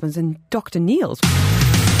what happens in Dr. Neil's?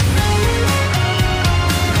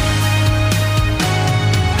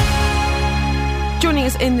 Joining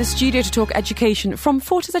us in the studio to talk education from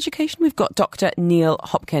Fortis Education, we've got Dr. Neil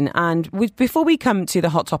Hopkin. And before we come to the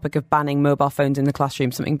hot topic of banning mobile phones in the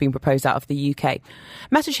classroom, something being proposed out of the UK,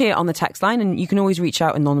 message here on the text line, and you can always reach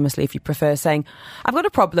out anonymously if you prefer, saying, I've got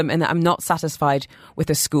a problem in that I'm not satisfied with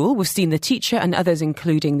the school. We've seen the teacher and others,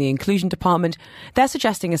 including the inclusion department. They're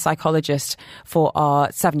suggesting a psychologist for our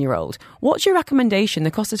 7-year-old. What's your recommendation?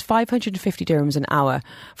 The cost is 550 dirhams an hour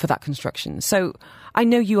for that construction. So I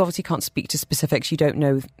know you obviously can't speak to specifics. You don't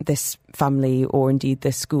know this family or indeed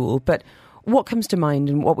this school, but what comes to mind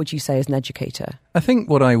and what would you say as an educator? I think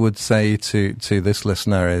what I would say to this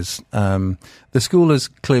listener is the school has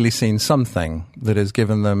clearly seen something that has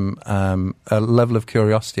given them a level of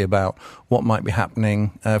curiosity about what might be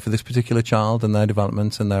happening for this particular child and their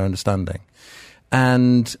development and their understanding.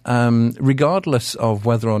 And regardless of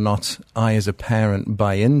whether or not I as a parent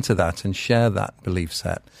buy into that and share that belief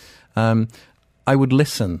set, I would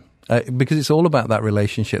listen, because it's all about that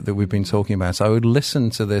relationship that we've been talking about. So I would listen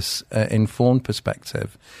to this informed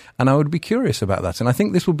perspective, and I would be curious about that. And I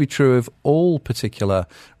think this would be true of all particular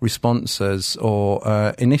responses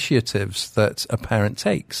or initiatives that a parent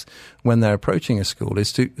takes when they're approaching a school,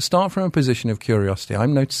 is to start from a position of curiosity.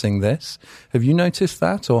 I'm noticing this. Have you noticed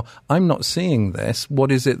that? Or I'm not seeing this.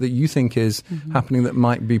 What is it that you think is happening that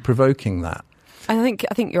might be provoking that? I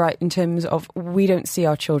think you're right in terms of we don't see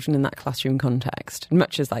our children in that classroom context,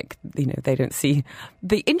 much as they don't see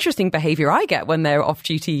the interesting behaviour I get when they're off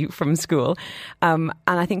duty from school. And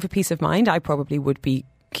I think for peace of mind, I probably would be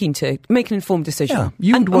keen to make an informed decision.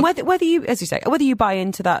 Yeah, and whether you, as you say, whether you buy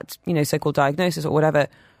into that, so-called diagnosis or whatever.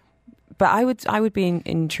 But I would be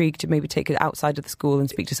intrigued to maybe take it outside of the school and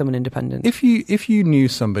speak to someone independent. If you knew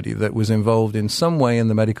somebody that was involved in some way in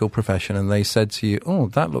the medical profession and they said to you, oh,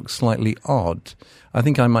 that looks slightly odd, I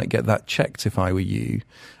think I might get that checked if I were you.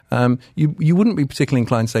 You wouldn't be particularly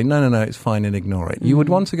inclined to say, no, it's fine, and ignore it. You would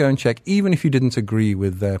want to go and check, even if you didn't agree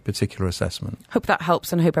with their particular assessment. Hope that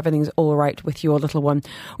helps, and I hope everything's all right with your little one.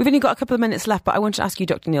 We've only got a couple of minutes left, but I want to ask you,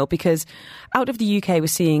 Dr. Neil, because out of the UK, we're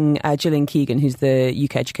seeing Gillian Keegan, who's the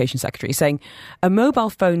UK Education Secretary, saying a mobile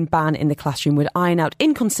phone ban in the classroom would iron out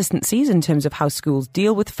inconsistencies in terms of how schools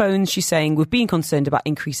deal with phones. She's saying we've been concerned about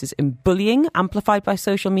increases in bullying amplified by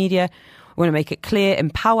social media. We want to make it clear,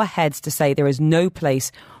 empower heads to say there is no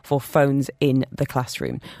place for phones in the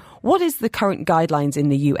classroom. What is the current guidelines in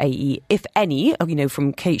the UAE, if any,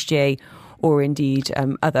 from KHDA or indeed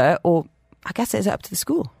other, or I guess it's up to the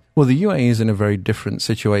school? Well, the UAE is in a very different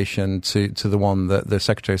situation to the one that the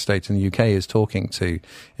Secretary of State in the UK is talking to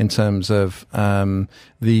in terms of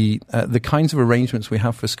the kinds of arrangements we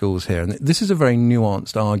have for schools here. And this is a very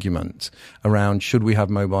nuanced argument around should we have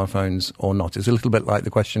mobile phones or not. It's a little bit like the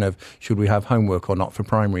question of should we have homework or not for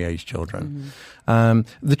primary age children.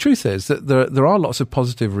 The truth is that there are lots of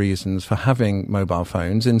positive reasons for having mobile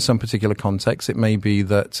phones. In some particular contexts, it may be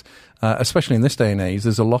that, especially in this day and age,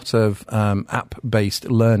 there's a lot of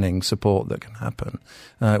app-based learning support that can happen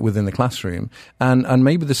within the classroom. And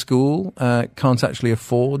maybe the school can't actually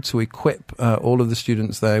afford to equip all of the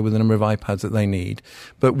students there with a number of iPads that they need.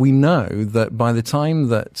 But we know that by the time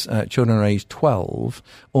that children are aged 12,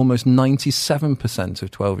 almost 97%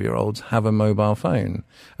 of 12-year-olds have a mobile phone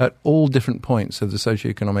at all different points of the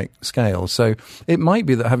socioeconomic scale. So it might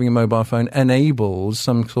be that having a mobile phone enables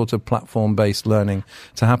some sort of platform-based learning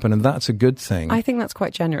to happen, and that's a good thing. I think that's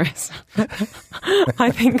quite generous.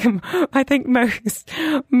 I think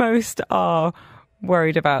most are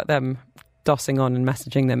worried about them dossing on and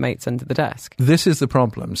messaging their mates under the desk. This is the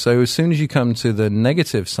problem. So as soon as you come to the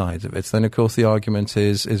negative side of it, then of course the argument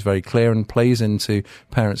is very clear and plays into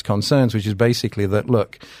parents' concerns, which is basically that,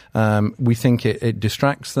 look, we think it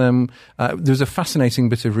distracts them. There's a fascinating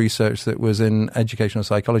bit of research that was in educational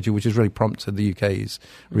psychology, which has really prompted the UK's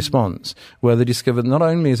response, where they discovered not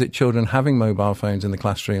only is it children having mobile phones in the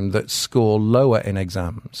classroom that score lower in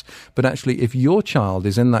exams, but actually if your child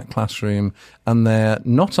is in that classroom and they're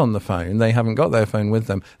not on the phone, they haven't got their phone with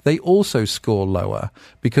them, they also score lower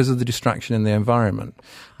because of the distraction in the environment.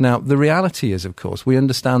 Now, the reality is, of course, we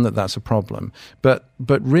understand that that's a problem, but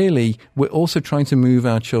really, we're also trying to move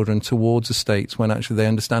our children towards a state when actually they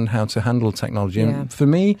understand how to handle technology. Yeah. And for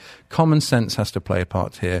me, common sense has to play a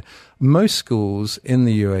part here. Most schools in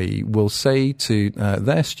the UAE will say to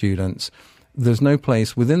their students, there's no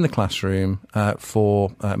place within the classroom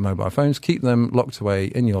for mobile phones. Keep them locked away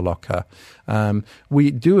in your locker.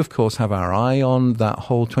 We do, of course, have our eye on that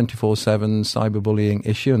whole 24/7 cyberbullying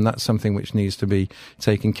issue, and that's something which needs to be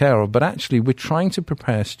taken care of. But actually, we're trying to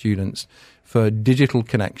prepare students for digital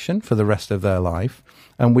connection for the rest of their life,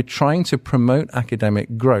 and we're trying to promote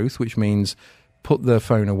academic growth, which means put the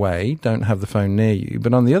phone away, don't have the phone near you.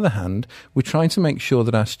 But on the other hand, we're trying to make sure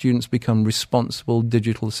that our students become responsible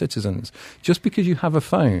digital citizens. Just because you have a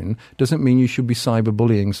phone doesn't mean you should be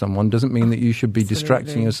cyberbullying someone, doesn't mean that you should be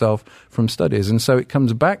distracting yourself from studies. And so it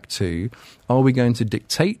comes back to, are we going to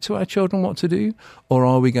dictate to our children what to do, or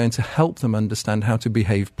are we going to help them understand how to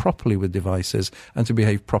behave properly with devices and to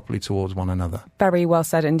behave properly towards one another? Very well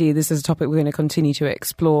said indeed. This is a topic we're going to continue to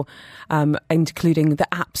explore, including the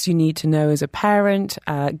apps you need to know as a parent,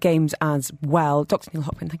 games as well. Dr. Neil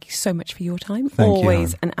Hopkin, thank you so much for your time.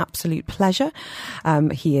 Always an absolute pleasure.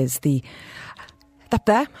 He is up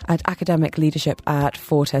there at academic leadership at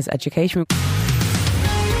Fortes Education.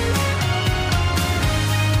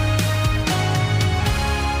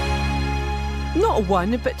 Not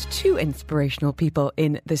one, but two inspirational people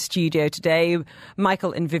in the studio today.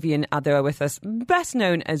 Michael and Vivian Addo are with us, best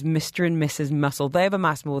known as Mr. and Mrs. Muscle. They have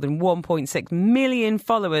amassed more than 1.6 million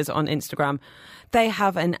followers on Instagram. They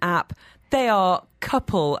have an app. They are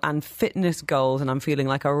couple and fitness goals, and I'm feeling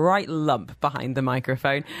like a right lump behind the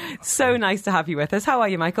microphone. So nice to have you with us. How are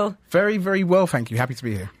you, Michael? Very, very well, thank you. Happy to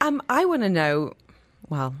be here. I want to know...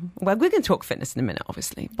 Well, we're going to talk fitness in a minute,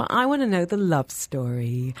 obviously, but I want to know the love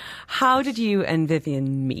story. How did you and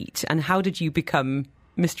Vivian meet, and how did you become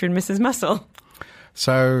Mr. and Mrs. Muscle?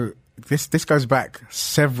 So this goes back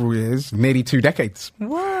several years, nearly 2 decades.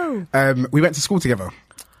 Whoa! We went to school together,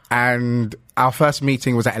 and our first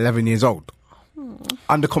meeting was at 11 years old.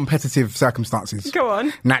 Under competitive circumstances. Go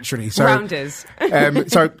on. Naturally. So, Rounders.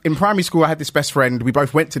 So in primary school, I had this best friend. We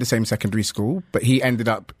both went to the same secondary school, but he ended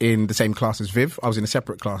up in the same class as Viv. I was in a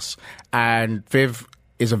separate class. And Viv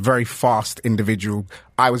is a very fast individual.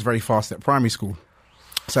 I was very fast at primary school.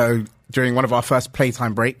 So during one of our first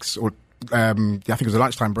playtime breaks, or I think it was a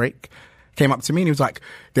lunchtime break, came up to me and he was like,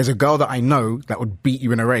 there's a girl that I know that would beat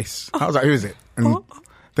you in a race. I was like, who is it? And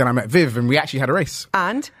then I met Viv and we actually had a race.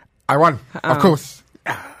 And? I won, of course.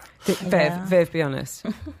 Viv, be honest.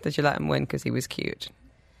 Did you let him win because he was cute?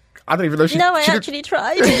 I don't even know. I actually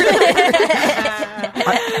tried.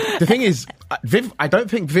 The thing is, Viv, I don't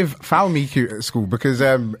think Viv found me cute at school because,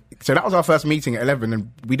 so that was our first meeting at 11 and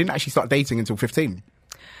we didn't actually start dating until 15.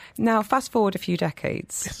 Now, fast forward a few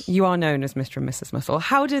decades, You are known as Mr. and Mrs. Muscle.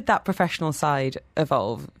 How did that professional side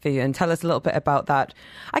evolve, Vivian? Tell us a little bit about that.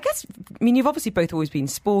 I guess, you've obviously both always been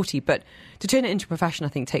sporty, but to turn it into a profession, I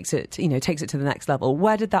think takes it to the next level.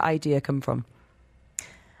 Where did that idea come from?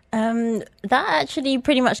 That actually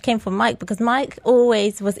pretty much came from Mike, because Mike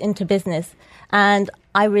always was into business and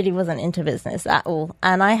I really wasn't into business at all.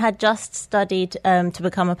 And I had just studied to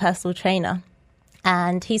become a personal trainer.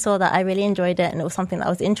 And he saw that I really enjoyed it and it was something that I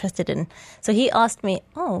was interested in. So he asked me,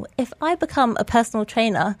 if I become a personal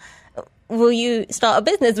trainer, will you start a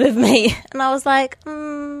business with me? And I was like,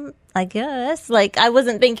 I guess. I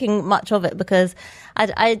wasn't thinking much of it because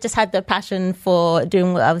I just had the passion for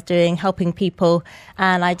doing what I was doing, helping people.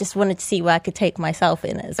 And I just wanted to see where I could take myself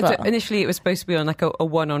in it as well. So initially, it was supposed to be on a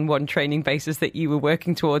one-on-one training basis that you were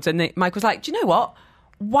working towards. And Mike was like, do you know what?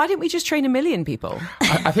 Why didn't we just train 1 million people?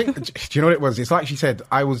 I think, do you know what it was? It's like she said,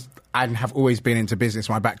 I have always been into business.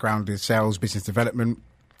 My background is sales, business development.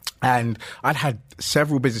 And I'd had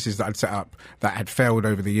several businesses that I'd set up that had failed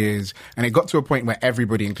over the years. And it got to a point where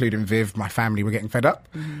everybody, including Viv, my family, were getting fed up.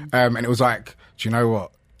 Mm-hmm. And it was like, do you know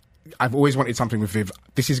what? I've always wanted something with Viv.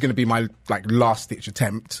 This is going to be my last-ditch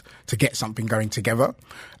attempt to get something going together.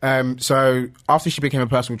 So after she became a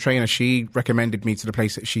personal trainer, she recommended me to the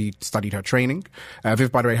place that she studied her training.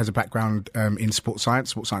 Viv, by the way, has a background in sports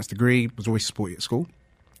science degree, was always sporty at school.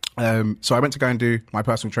 So I went to go and do my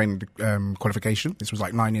personal training qualification. This was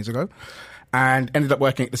 9 years ago. And ended up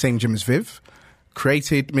working at the same gym as Viv.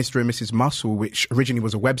 Created Mr. and Mrs. Muscle, which originally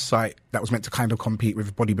was a website that was meant to kind of compete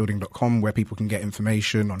with bodybuilding.com, where people can get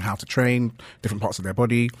information on how to train different parts of their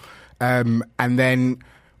body. And then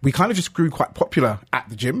we kind of just grew quite popular at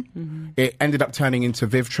the gym. Mm-hmm. It ended up turning into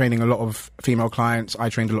Viv training a lot of female clients. I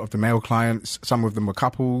trained a lot of the male clients. Some of them were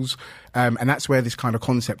couples. And that's where this kind of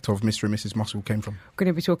concept of Mr. and Mrs. Muscle came from. We're going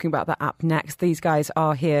to be talking about that app next. These guys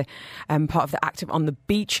are here, part of the Active on the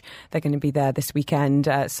Beach. They're going to be there this weekend.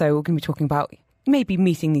 So we're going to be talking about maybe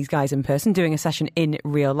meeting these guys in person, doing a session in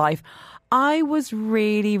real life. I was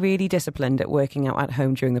really, really disciplined at working out at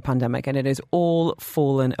home during the pandemic, and it has all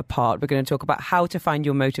fallen apart. We're going to talk about how to find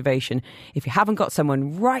your motivation if you haven't got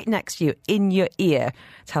someone right next to you in your ear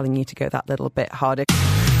telling you to go that little bit harder.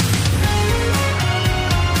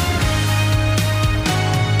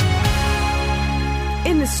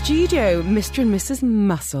 In the studio, Mr. and Mrs.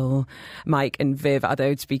 Muscle. Mike and Viv are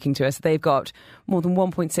there speaking to us. They've got more than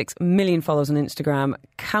 1.6 million followers on Instagram,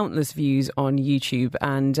 countless views on YouTube,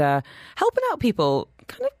 and helping out people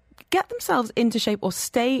kind of get themselves into shape or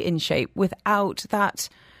stay in shape without that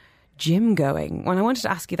gym going. When I wanted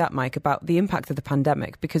to ask you that, Mike, about the impact of the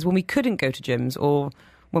pandemic, because when we couldn't go to gyms, or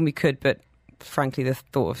when we could, but frankly, the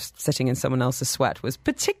thought of sitting in someone else's sweat was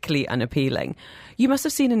particularly unappealing. You must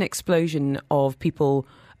have seen an explosion of people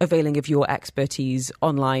availing of your expertise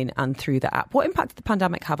online and through the app. What impact did the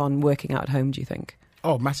pandemic have on working out at home, do you think?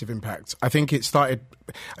 Oh, massive impact. I think it started...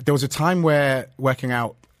 There was a time where working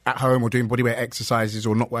out at home or doing bodyweight exercises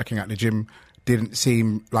or not working at the gym didn't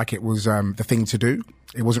seem like it was the thing to do.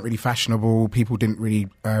 It wasn't really fashionable. People didn't really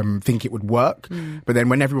think it would work. But then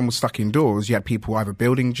when everyone was stuck indoors, you had people either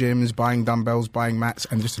building gyms, buying dumbbells, buying mats,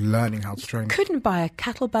 and just learning how to train. Couldn't buy a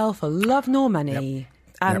kettlebell for love nor money.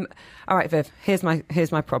 Yep. All right, Viv, here's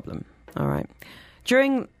my problem. All right.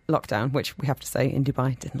 During lockdown, which we have to say in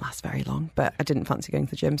Dubai didn't last very long, but I didn't fancy going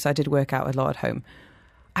to the gym, so I did work out a lot at home.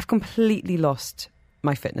 I've completely lost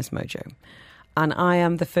my fitness mojo. And I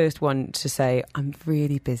am the first one to say I'm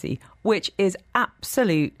really busy, which is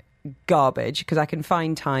absolute garbage because I can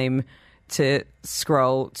find time to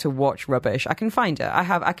scroll, to watch rubbish. I can find it.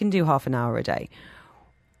 I can do half an hour a day.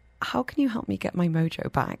 How can you help me get my mojo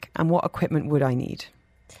back? And what equipment would I need?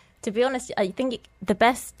 To be honest, I think the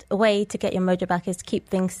best way to get your mojo back is to keep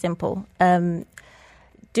things simple.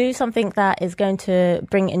 Do something that is going to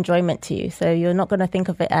bring enjoyment to you. So you're not going to think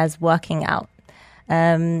of it as working out.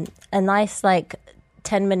 A nice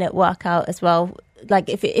 10-minute workout as well. Like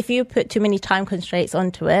if you put too many time constraints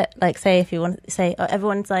onto it, like say if you want to say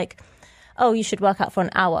everyone's like, oh, you should work out for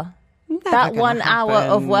an hour. That 1 hour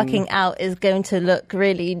of working out is going to look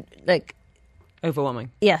really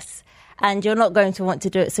overwhelming. Yes. And you're not going to want to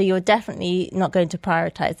do it. So you're definitely not going to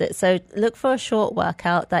prioritize it. So look for a short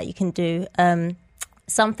workout that you can do.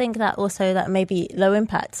 Something that may be low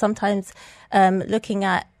impact. Sometimes looking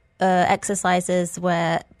at exercises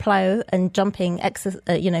where plyo and jumping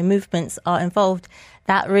movements are involved,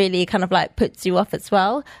 that really kind of puts you off as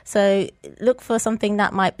well. So look for something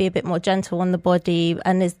that might be a bit more gentle on the body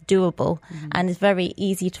and is doable and is very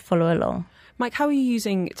easy to follow along. Mike, how are you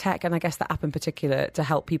using tech, and I guess the app in particular, to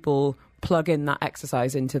help people plug in that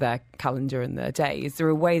exercise into their calendar and their day? Is there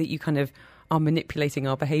a way that you kind of are manipulating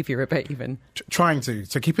our behaviour a bit even? Trying to.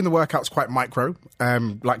 So keeping the workouts quite micro,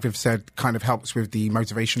 like Viv said, kind of helps with the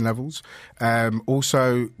motivation levels.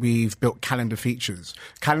 Also, we've built calendar features.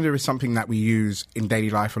 Calendar is something that we use in daily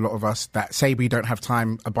life, a lot of us, that say we don't have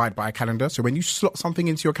time, abide by a calendar. So when you slot something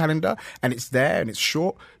into your calendar and it's there and it's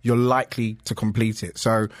short, you're likely to complete it.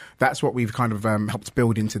 So that's what we've kind of helped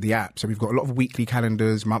build into the app. So we've got a lot of weekly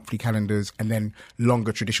calendars, monthly calendars, and then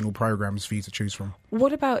longer traditional programs for you to choose from.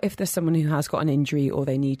 What about if there's someone who has got an injury or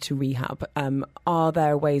they need to rehab? Are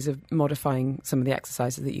there ways of modifying some of the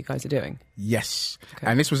exercises that you guys are doing? Yes. Okay.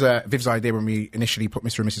 And this was Viv's idea when we initially put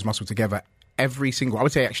Mr. and Mrs. Muscle together. Every single, I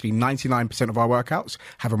would say actually 99% of our workouts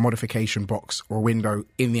have a modification box or a window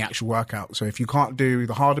in the actual workout. So if you can't do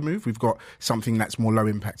the harder move, we've got something that's more low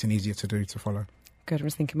impact and easier to do, to follow. Good, I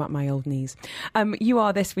was thinking about my old knees. You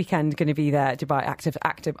are this weekend going to be there, Dubai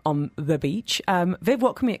Active on the beach. Viv,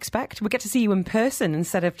 what can we expect? We get to see you in person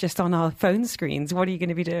instead of just on our phone screens. What are you going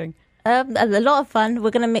to be doing? A lot of fun.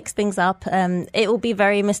 We're going to mix things up. It will be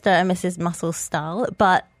very Mr. and Mrs. Muscle style,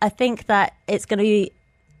 but I think that it's going to be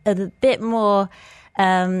a bit more,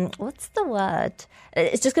 what's the word?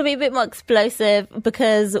 It's just going to be a bit more explosive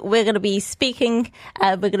because we're going to be speaking,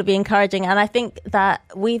 we're going to be encouraging. And I think that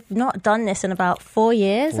we've not done this in about 4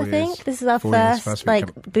 years, I think. This is our first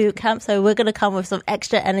boot camp. So we're going to come with some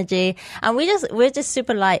extra energy. And we're just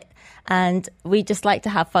super light and we just like to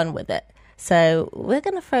have fun with it. So we're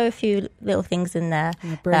going to throw a few little things in there.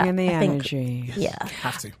 Bring in the energy. Yeah.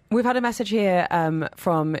 Have to. We've had a message here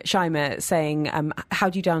from Shaima saying, how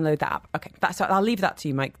do you download the app? Okay, I'll leave that to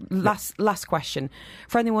you, Mike. Last question.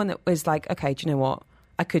 For anyone that was like, okay, do you know what?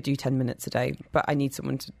 I could do 10 minutes a day, but I need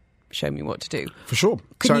someone to show me what to do. For sure.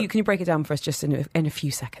 Can you break it down for us just in a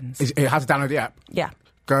few seconds? It has to download the app. Yeah.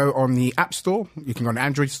 Go on the App Store. You can go on the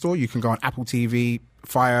Android Store. You can go on Apple TV,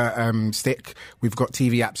 Fire Stick. We've got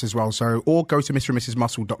TV apps as well. Or go to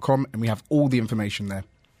mrandmrsmuscle.com and we have all the information there.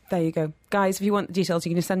 There you go. Guys, if you want the details, you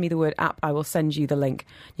can just send me the word app. I will send you the link.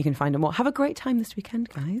 You can find them all. Have a great time this weekend,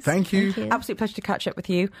 guys. Thank you. Absolute pleasure to catch up with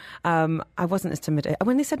you. I wasn't as timid.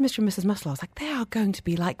 When they said Mr. and Mrs. Muscle, I was like, they are going to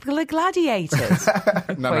be like the gladiators.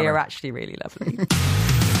 No. You're actually really lovely.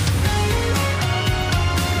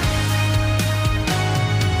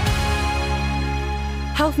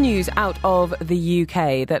 Health news out of the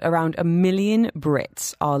UK that around 1 million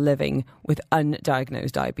Brits are living with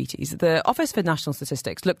undiagnosed diabetes. The Office for National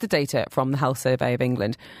Statistics looked at data from the Health Survey of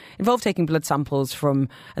England, involved taking blood samples from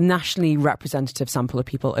a nationally representative sample of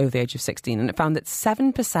people over the age of 16, and it found that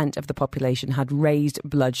 7% of the population had raised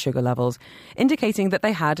blood sugar levels, indicating that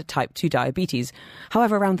they had type 2 diabetes.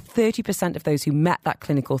 However, around 30% of those who met that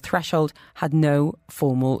clinical threshold had no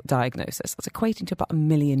formal diagnosis. That's equating to about 1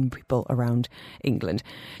 million people around England.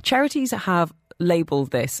 Charities have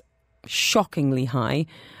labelled this shockingly high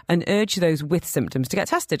and urge those with symptoms to get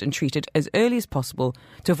tested and treated as early as possible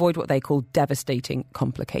to avoid what they call devastating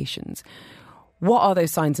complications. What are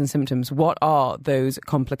those signs and symptoms? What are those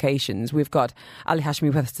complications? We've got Ali Hashmi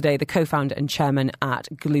with us today, the co-founder and chairman at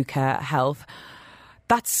Glucare Health.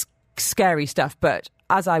 That's scary stuff, but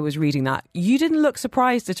as I was reading that, you didn't look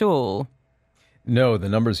surprised at all. No, the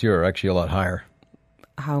numbers here are actually a lot higher.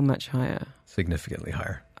 How much higher? Significantly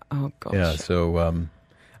higher. Oh, gosh. Yeah, so,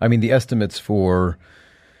 the estimates for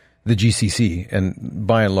the GCC, and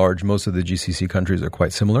by and large, most of the GCC countries are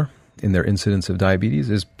quite similar in their incidence of diabetes,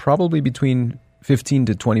 is probably between 15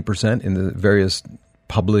 to 20% in the various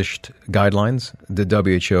published guidelines. The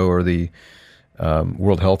WHO or the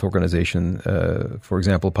World Health Organization, for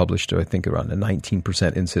example, published, I think, around a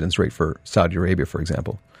 19% incidence rate for Saudi Arabia, for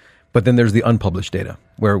example. But then there's the unpublished data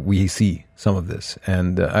where we see some of this,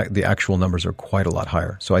 and the actual numbers are quite a lot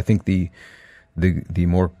higher. So I think the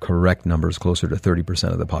more correct number is closer to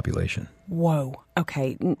 30% of the population. Whoa.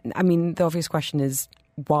 Okay. I mean, the obvious question is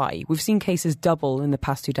why? We've seen cases double in the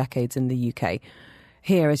past 2 decades in the UK.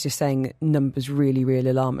 Here, as you're saying, numbers really,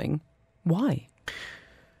 really alarming. Why?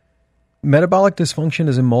 Metabolic dysfunction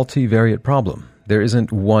is a multivariate problem. There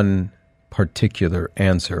isn't one particular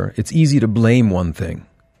answer. It's easy to blame one thing.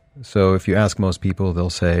 So if you ask most people, they'll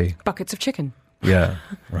say... buckets of chicken. Yeah,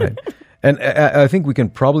 right. And I think we can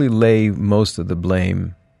probably lay most of the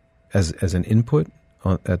blame as an input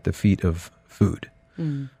at the feet of food,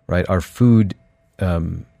 right? Our food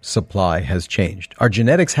supply has changed. Our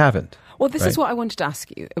genetics haven't. Well, this is what I wanted to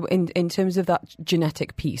ask you in terms of that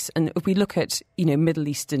genetic piece. And if we look at, Middle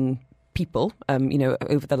Eastern people,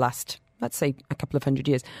 over the last, let's say, a couple of 100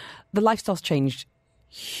 years, the lifestyle's changed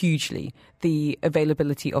hugely. The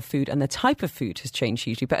availability of food and the type of food has changed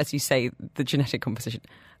hugely. But as you say, the genetic composition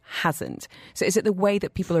hasn't. So is it the way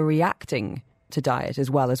that people are reacting to diet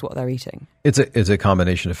as well as what they're eating? It's a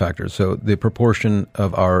combination of factors. So the proportion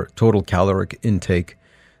of our total caloric intake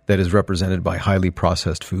that is represented by highly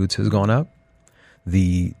processed foods has gone up.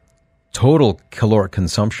 The total caloric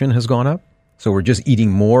consumption has gone up. So we're just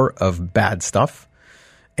eating more of bad stuff.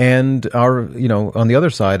 And our, on the other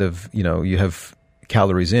side of, you have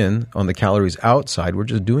calories in, on the calories outside, we're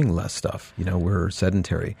just doing less stuff. We're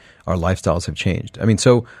sedentary. Our lifestyles have changed.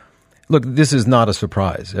 So look, this is not a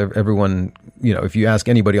surprise. Everyone, if you ask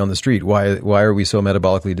anybody on the street, why are we so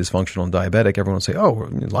metabolically dysfunctional and diabetic? Everyone will say, oh, we're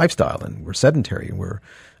lifestyle and we're sedentary and we're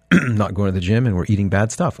not going to the gym and we're eating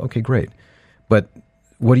bad stuff. Okay, great. But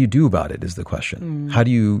what do you do about it is the question. How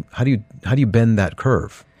do you bend that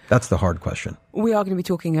curve? That's the hard question. We are going to be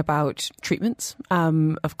talking about treatments,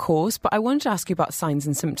 of course, but I wanted to ask you about signs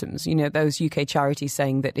and symptoms. Those UK charities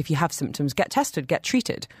saying that if you have symptoms, get tested, get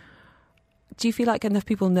treated. Do you feel like enough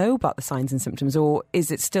people know about the signs and symptoms, or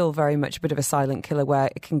is it still very much a bit of a silent killer where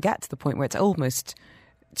it can get to the point where it's almost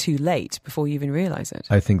too late before you even realise it?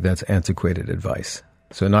 I think that's antiquated advice.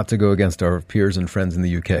 So not to go against our peers and friends in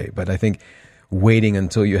the UK, but I think waiting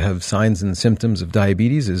until you have signs and symptoms of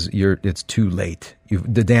diabetes it's too late.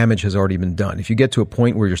 The damage has already been done. If you get to a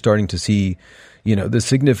point where you're starting to see, the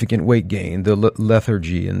significant weight gain, the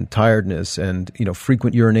lethargy and tiredness and,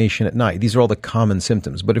 frequent urination at night, these are all the common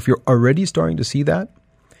symptoms. But if you're already starting to see that,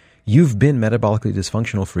 you've been metabolically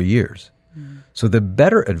dysfunctional for years. So the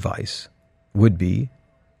better advice would be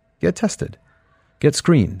get tested, get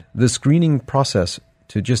screened. The screening process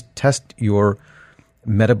to just test your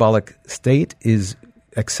metabolic state is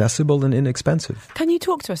accessible and inexpensive. Can you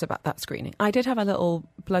talk to us about that screening? I did have a little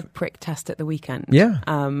blood prick test at the weekend. Yeah.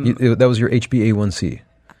 That was your HbA1c.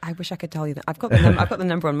 I wish I could tell you that. I've got the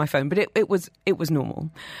number on my phone, but it was normal.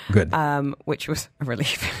 Good. Which was a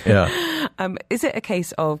relief. Yeah. Is it a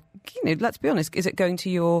case of, let's be honest, is it going to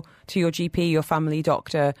your GP, your family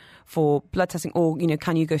doctor for blood testing, or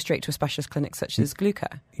can you go straight to a specialist clinic such as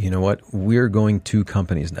Glucare? You know what? We're going to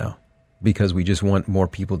companies now because we just want more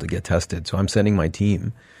people to get tested. So I'm sending my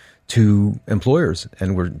team to employers,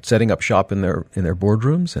 and we're setting up shop in their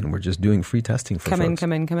boardrooms, and we're just doing free testing for folks.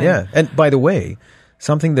 Come in. Yeah. And by the way,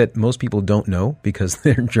 something that most people don't know because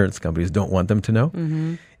their insurance companies don't want them to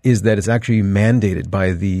know is that it's actually mandated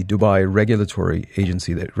by the Dubai regulatory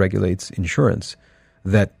agency that regulates insurance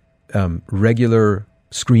that regular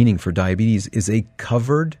screening for diabetes is a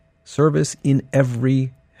covered service in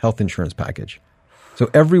every health insurance package. So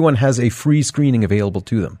everyone has a free screening available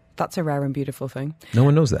to them. That's a rare and beautiful thing. No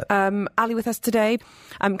one knows that. Ali with us today.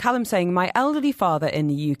 Callum saying, my elderly father in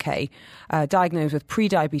the UK, diagnosed with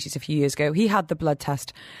pre-diabetes a few years ago. He had the blood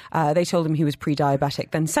test. They told him he was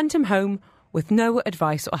pre-diabetic, then sent him home with no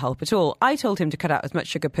advice or help at all. I told him to cut out as much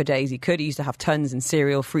sugar per day as he could. He used to have tons in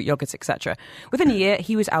cereal, fruit yogurts, etc. Within a year,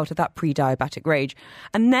 he was out of that pre-diabetic rage.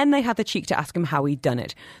 And then they had the cheek to ask him how he'd done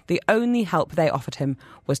it. The only help they offered him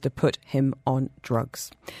was to put him on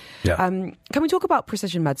drugs. Yeah. Can we talk about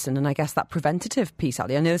precision medicine and I guess that preventative piece,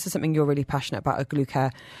 Ali? I know this is something you're really passionate about at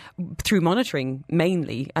Glucare through monitoring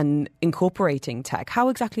mainly and incorporating tech. How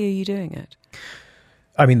exactly are you doing it?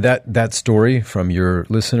 I mean, that story from your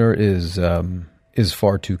listener is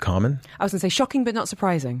far too common. I was going to say shocking, but not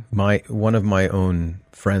surprising. One of my own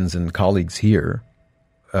friends and colleagues here,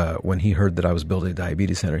 when he heard that I was building a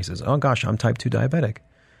diabetes center, he says, "Oh gosh, I'm type 2 diabetic."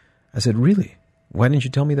 I said, "Really? Why didn't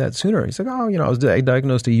you tell me that sooner?" He said, "Oh, I was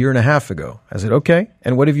diagnosed a year and a half ago." I said, "Okay,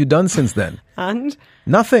 and what have you done since then?" And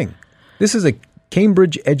nothing. This is a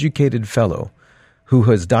Cambridge-educated fellow who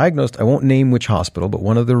was diagnosed, I won't name which hospital, but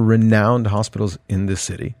one of the renowned hospitals in this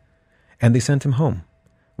city. And they sent him home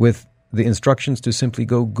with the instructions to simply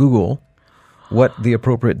go Google what the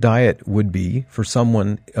appropriate diet would be for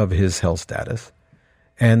someone of his health status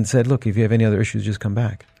and said, look, if you have any other issues, just come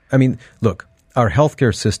back. I mean, look, our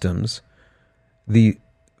healthcare systems, the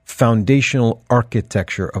foundational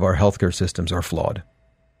architecture of our healthcare systems are flawed.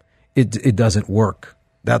 It doesn't work.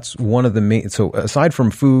 That's one of the main. So aside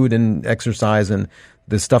from food and exercise and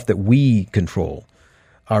the stuff that we control,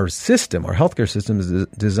 our system, our healthcare system is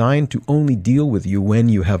designed to only deal with you when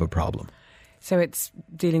you have a problem. So it's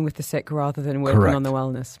dealing with the sick rather than working on the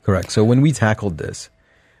wellness. Correct. So when we tackled this,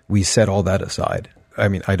 we set all that aside. I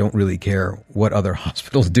mean, I don't really care what other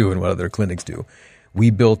hospitals do and what other clinics do.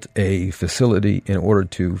 We built a facility in order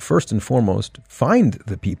to, first and foremost, find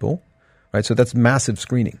the people, right? So that's massive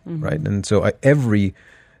screening, right? And so every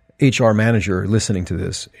HR manager listening to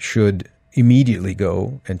this should immediately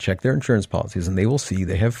go and check their insurance policies, and they will see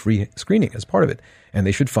they have free screening as part of it. And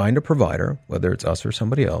they should find a provider, whether it's us or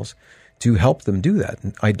somebody else, to help them do that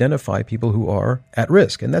and identify people who are at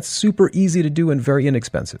risk. And that's super easy to do and very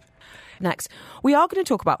inexpensive. Next, we are going to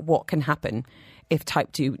talk about what can happen if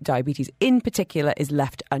type 2 diabetes in particular is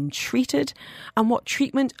left untreated and what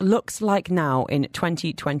treatment looks like now in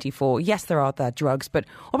 2024. Yes, there are drugs, but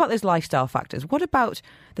what about those lifestyle factors? What about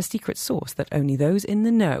the secret sauce that only those in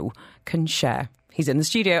the know can share? He's in the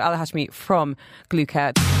studio, Ali Hashmi from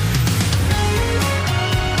Glucare.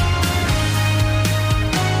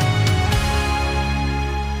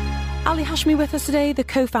 Ali Hashmi with us today, the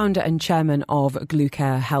co-founder and chairman of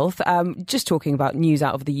Glucare Health. Just talking about news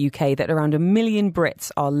out of the UK that around 1 million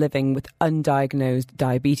Brits are living with undiagnosed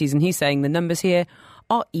diabetes. And he's saying the numbers here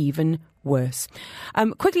are even worse.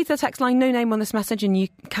 Quickly to the text line, no name on this message, and you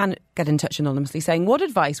can get in touch anonymously saying, what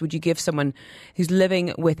advice would you give someone who's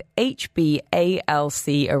living with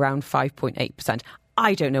HbA1c around 5.8%?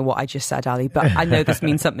 I don't know what I just said, Ali, but I know this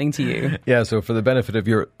means something to you. Yeah, so for the benefit of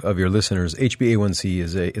your listeners,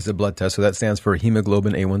 HbA1c is a blood test, so that stands for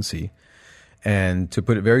hemoglobin A1c. And to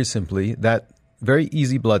put it very simply, that very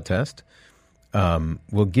easy blood test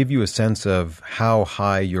will give you a sense of how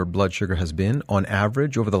high your blood sugar has been on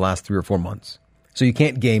average over the last 3 or 4 months. So you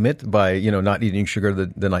can't game it by not eating sugar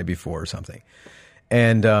the night before or something.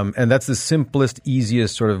 And that's the simplest,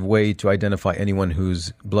 easiest sort of way to identify anyone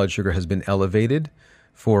whose blood sugar has been elevated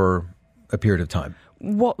for a period of time.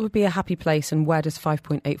 What would be a happy place, and where does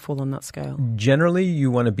 5.8 fall on that scale? Generally,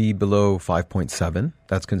 you want to be below 5.7.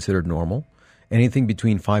 That's considered normal. Anything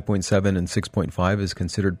between 5.7 and 6.5 is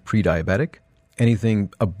considered pre-diabetic.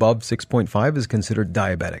 Anything above 6.5 is considered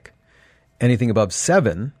diabetic. Anything above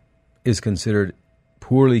 7 is considered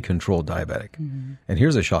poorly controlled diabetic. Mm-hmm. And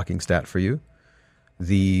here's a shocking stat for you.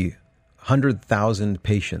 the 100,000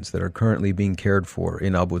 patients that are currently being cared for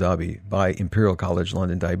in Abu Dhabi by Imperial College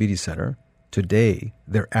London Diabetes Center, today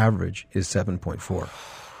their average is 7.4.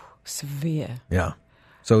 Severe. Yeah.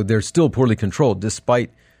 So they're still poorly controlled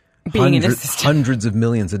despite hundreds of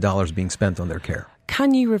millions of dollars being spent on their care.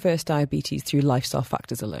 Can you reverse diabetes through lifestyle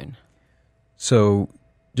factors alone? So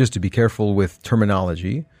just to be careful with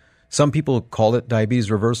terminology, some people call it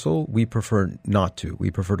diabetes reversal. We prefer not to.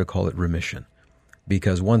 We prefer to call it remission,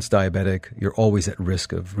 because once diabetic, you're always at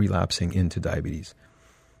risk of relapsing into diabetes.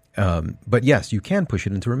 But yes, you can push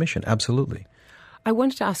it into remission. Absolutely. I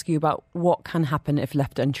wanted to ask you about what can happen if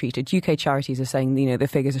left untreated. UK charities are saying, the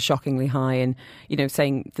figures are shockingly high and,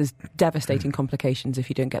 saying there's devastating complications if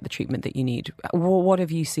you don't get the treatment that you need. What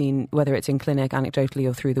have you seen, whether it's in clinic, anecdotally,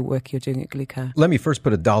 or through the work you're doing at GluCare? Let me first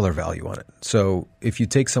put a dollar value on it. So if you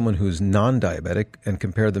take someone who's non-diabetic and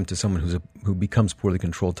compare them to someone who becomes poorly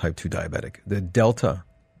controlled type 2 diabetic, the delta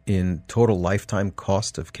in total lifetime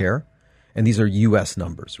cost of care, and these are U.S.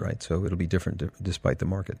 numbers, right? So it'll be different despite the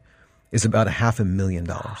market, is about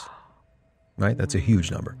 $500,000, right? That's a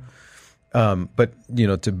huge number. But,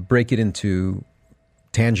 to break it into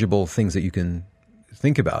tangible things that you can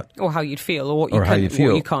think about. Or how you'd feel, or what you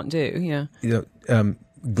can't do, yeah.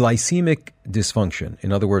 Glycemic dysfunction,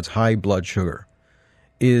 in other words, high blood sugar,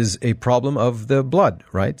 is a problem of the blood,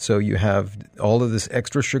 right? So you have all of this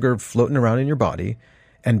extra sugar floating around in your body,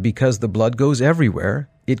 and because the blood goes everywhere,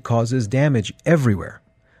 it causes damage everywhere.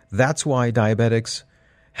 That's why diabetics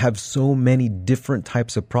have so many different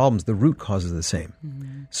types of problems. The root cause is the same.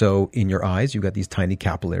 Mm-hmm. So in your eyes, you've got these tiny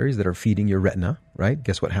capillaries that are feeding your retina, right?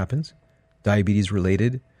 Guess what happens?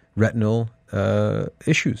 Diabetes-related retinal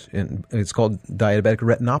issues. And it's called diabetic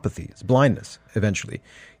retinopathy. It's blindness, eventually.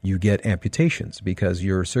 You get amputations because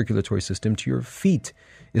your circulatory system to your feet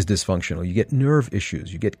is dysfunctional. You get nerve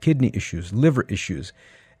issues. You get kidney issues, liver issues.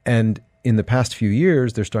 And in the past few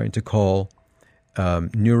years, they're starting to call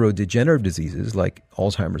neurodegenerative diseases like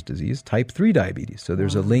Alzheimer's disease type 3 diabetes. So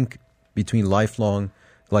there's a link between lifelong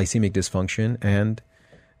glycemic dysfunction and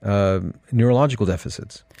neurological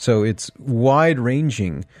deficits. So it's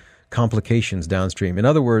wide-ranging complications downstream. In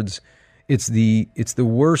other words, it's the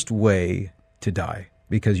worst way to die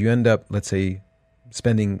because you end up, let's say,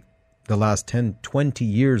 spending the last 10, 20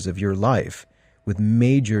 years of your life with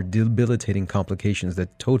major debilitating complications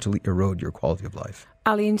that totally erode your quality of life.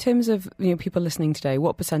 Ali, in terms of people listening today,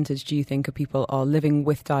 what percentage do you think of people are living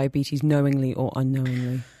with diabetes knowingly or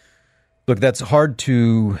unknowingly? Look, that's hard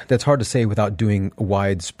to say without doing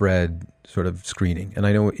widespread sort of screening. And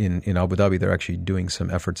I know in Abu Dhabi they're actually doing some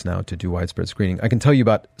efforts now to do widespread screening. I can tell you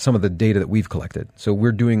about some of the data that we've collected. So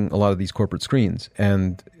we're doing a lot of these corporate screens,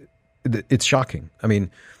 and it's shocking. I mean,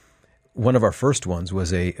 one of our first ones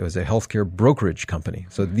was a healthcare brokerage company.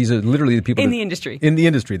 So these are literally the people in the industry. In the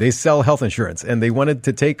industry, they sell health insurance, and they wanted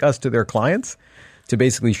to take us to their clients to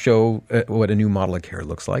basically show what a new model of care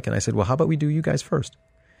looks like. And I said, well, how about we do you guys first?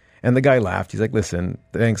 And the guy laughed. He's like, listen,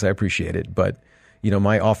 thanks, I appreciate it, but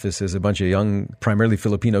my office is a bunch of young, primarily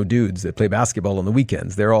Filipino dudes that play basketball on the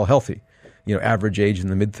weekends. They're all healthy, average age in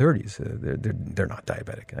the mid 30s. They're not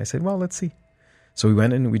diabetic. And I said, well, let's see. So we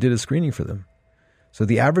went and we did a screening for them. So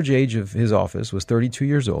the average age of his office was 32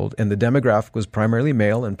 years old, and the demographic was primarily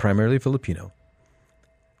male and primarily Filipino.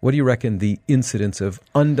 What do you reckon the incidence of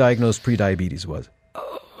undiagnosed prediabetes was?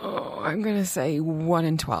 Oh, I'm going to say 1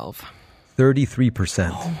 in 12.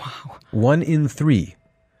 33%. Oh, wow. 1 in 3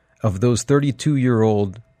 of those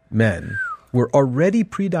 32-year-old men were already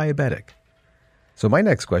pre-diabetic. So my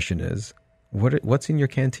next question is, what's in your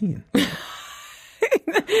canteen?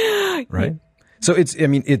 Right? So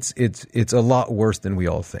it's a lot worse than we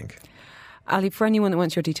all think. Ali, for anyone that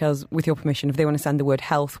wants your details, with your permission, if they want to send the word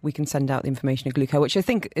health, we can send out the information at GluCare, which I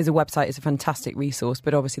think is a website, is a fantastic resource,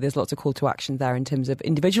 but obviously there's lots of call to action there in terms of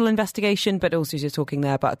individual investigation, but also you're talking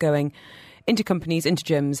there about going into companies, into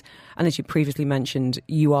gyms, and as you previously mentioned,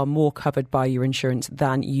 you are more covered by your insurance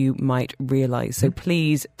than you might realise. So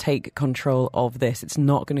please take control of this. It's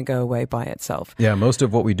not going to go away by itself. Yeah, most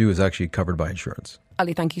of what we do is actually covered by insurance.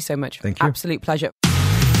 Ali, thank you so much. Thank you. Absolute pleasure.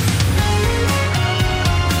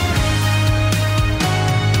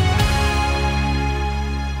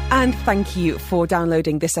 And thank you for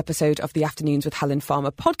downloading this episode of the Afternoons with Helen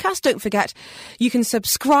Farmer podcast. Don't forget, you can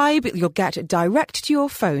subscribe. You'll get direct to your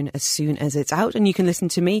phone as soon as it's out. And you can listen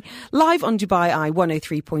to me live on Dubai Eye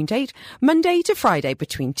 103.8, Monday to Friday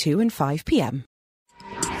between 2 and 5 p.m.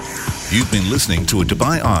 You've been listening to a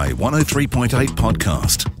Dubai Eye 103.8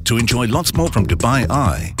 podcast. To enjoy lots more from Dubai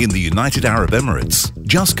Eye in the United Arab Emirates,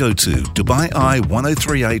 just go to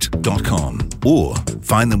DubaiEye1038.com or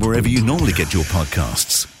find them wherever you normally get your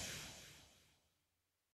podcasts.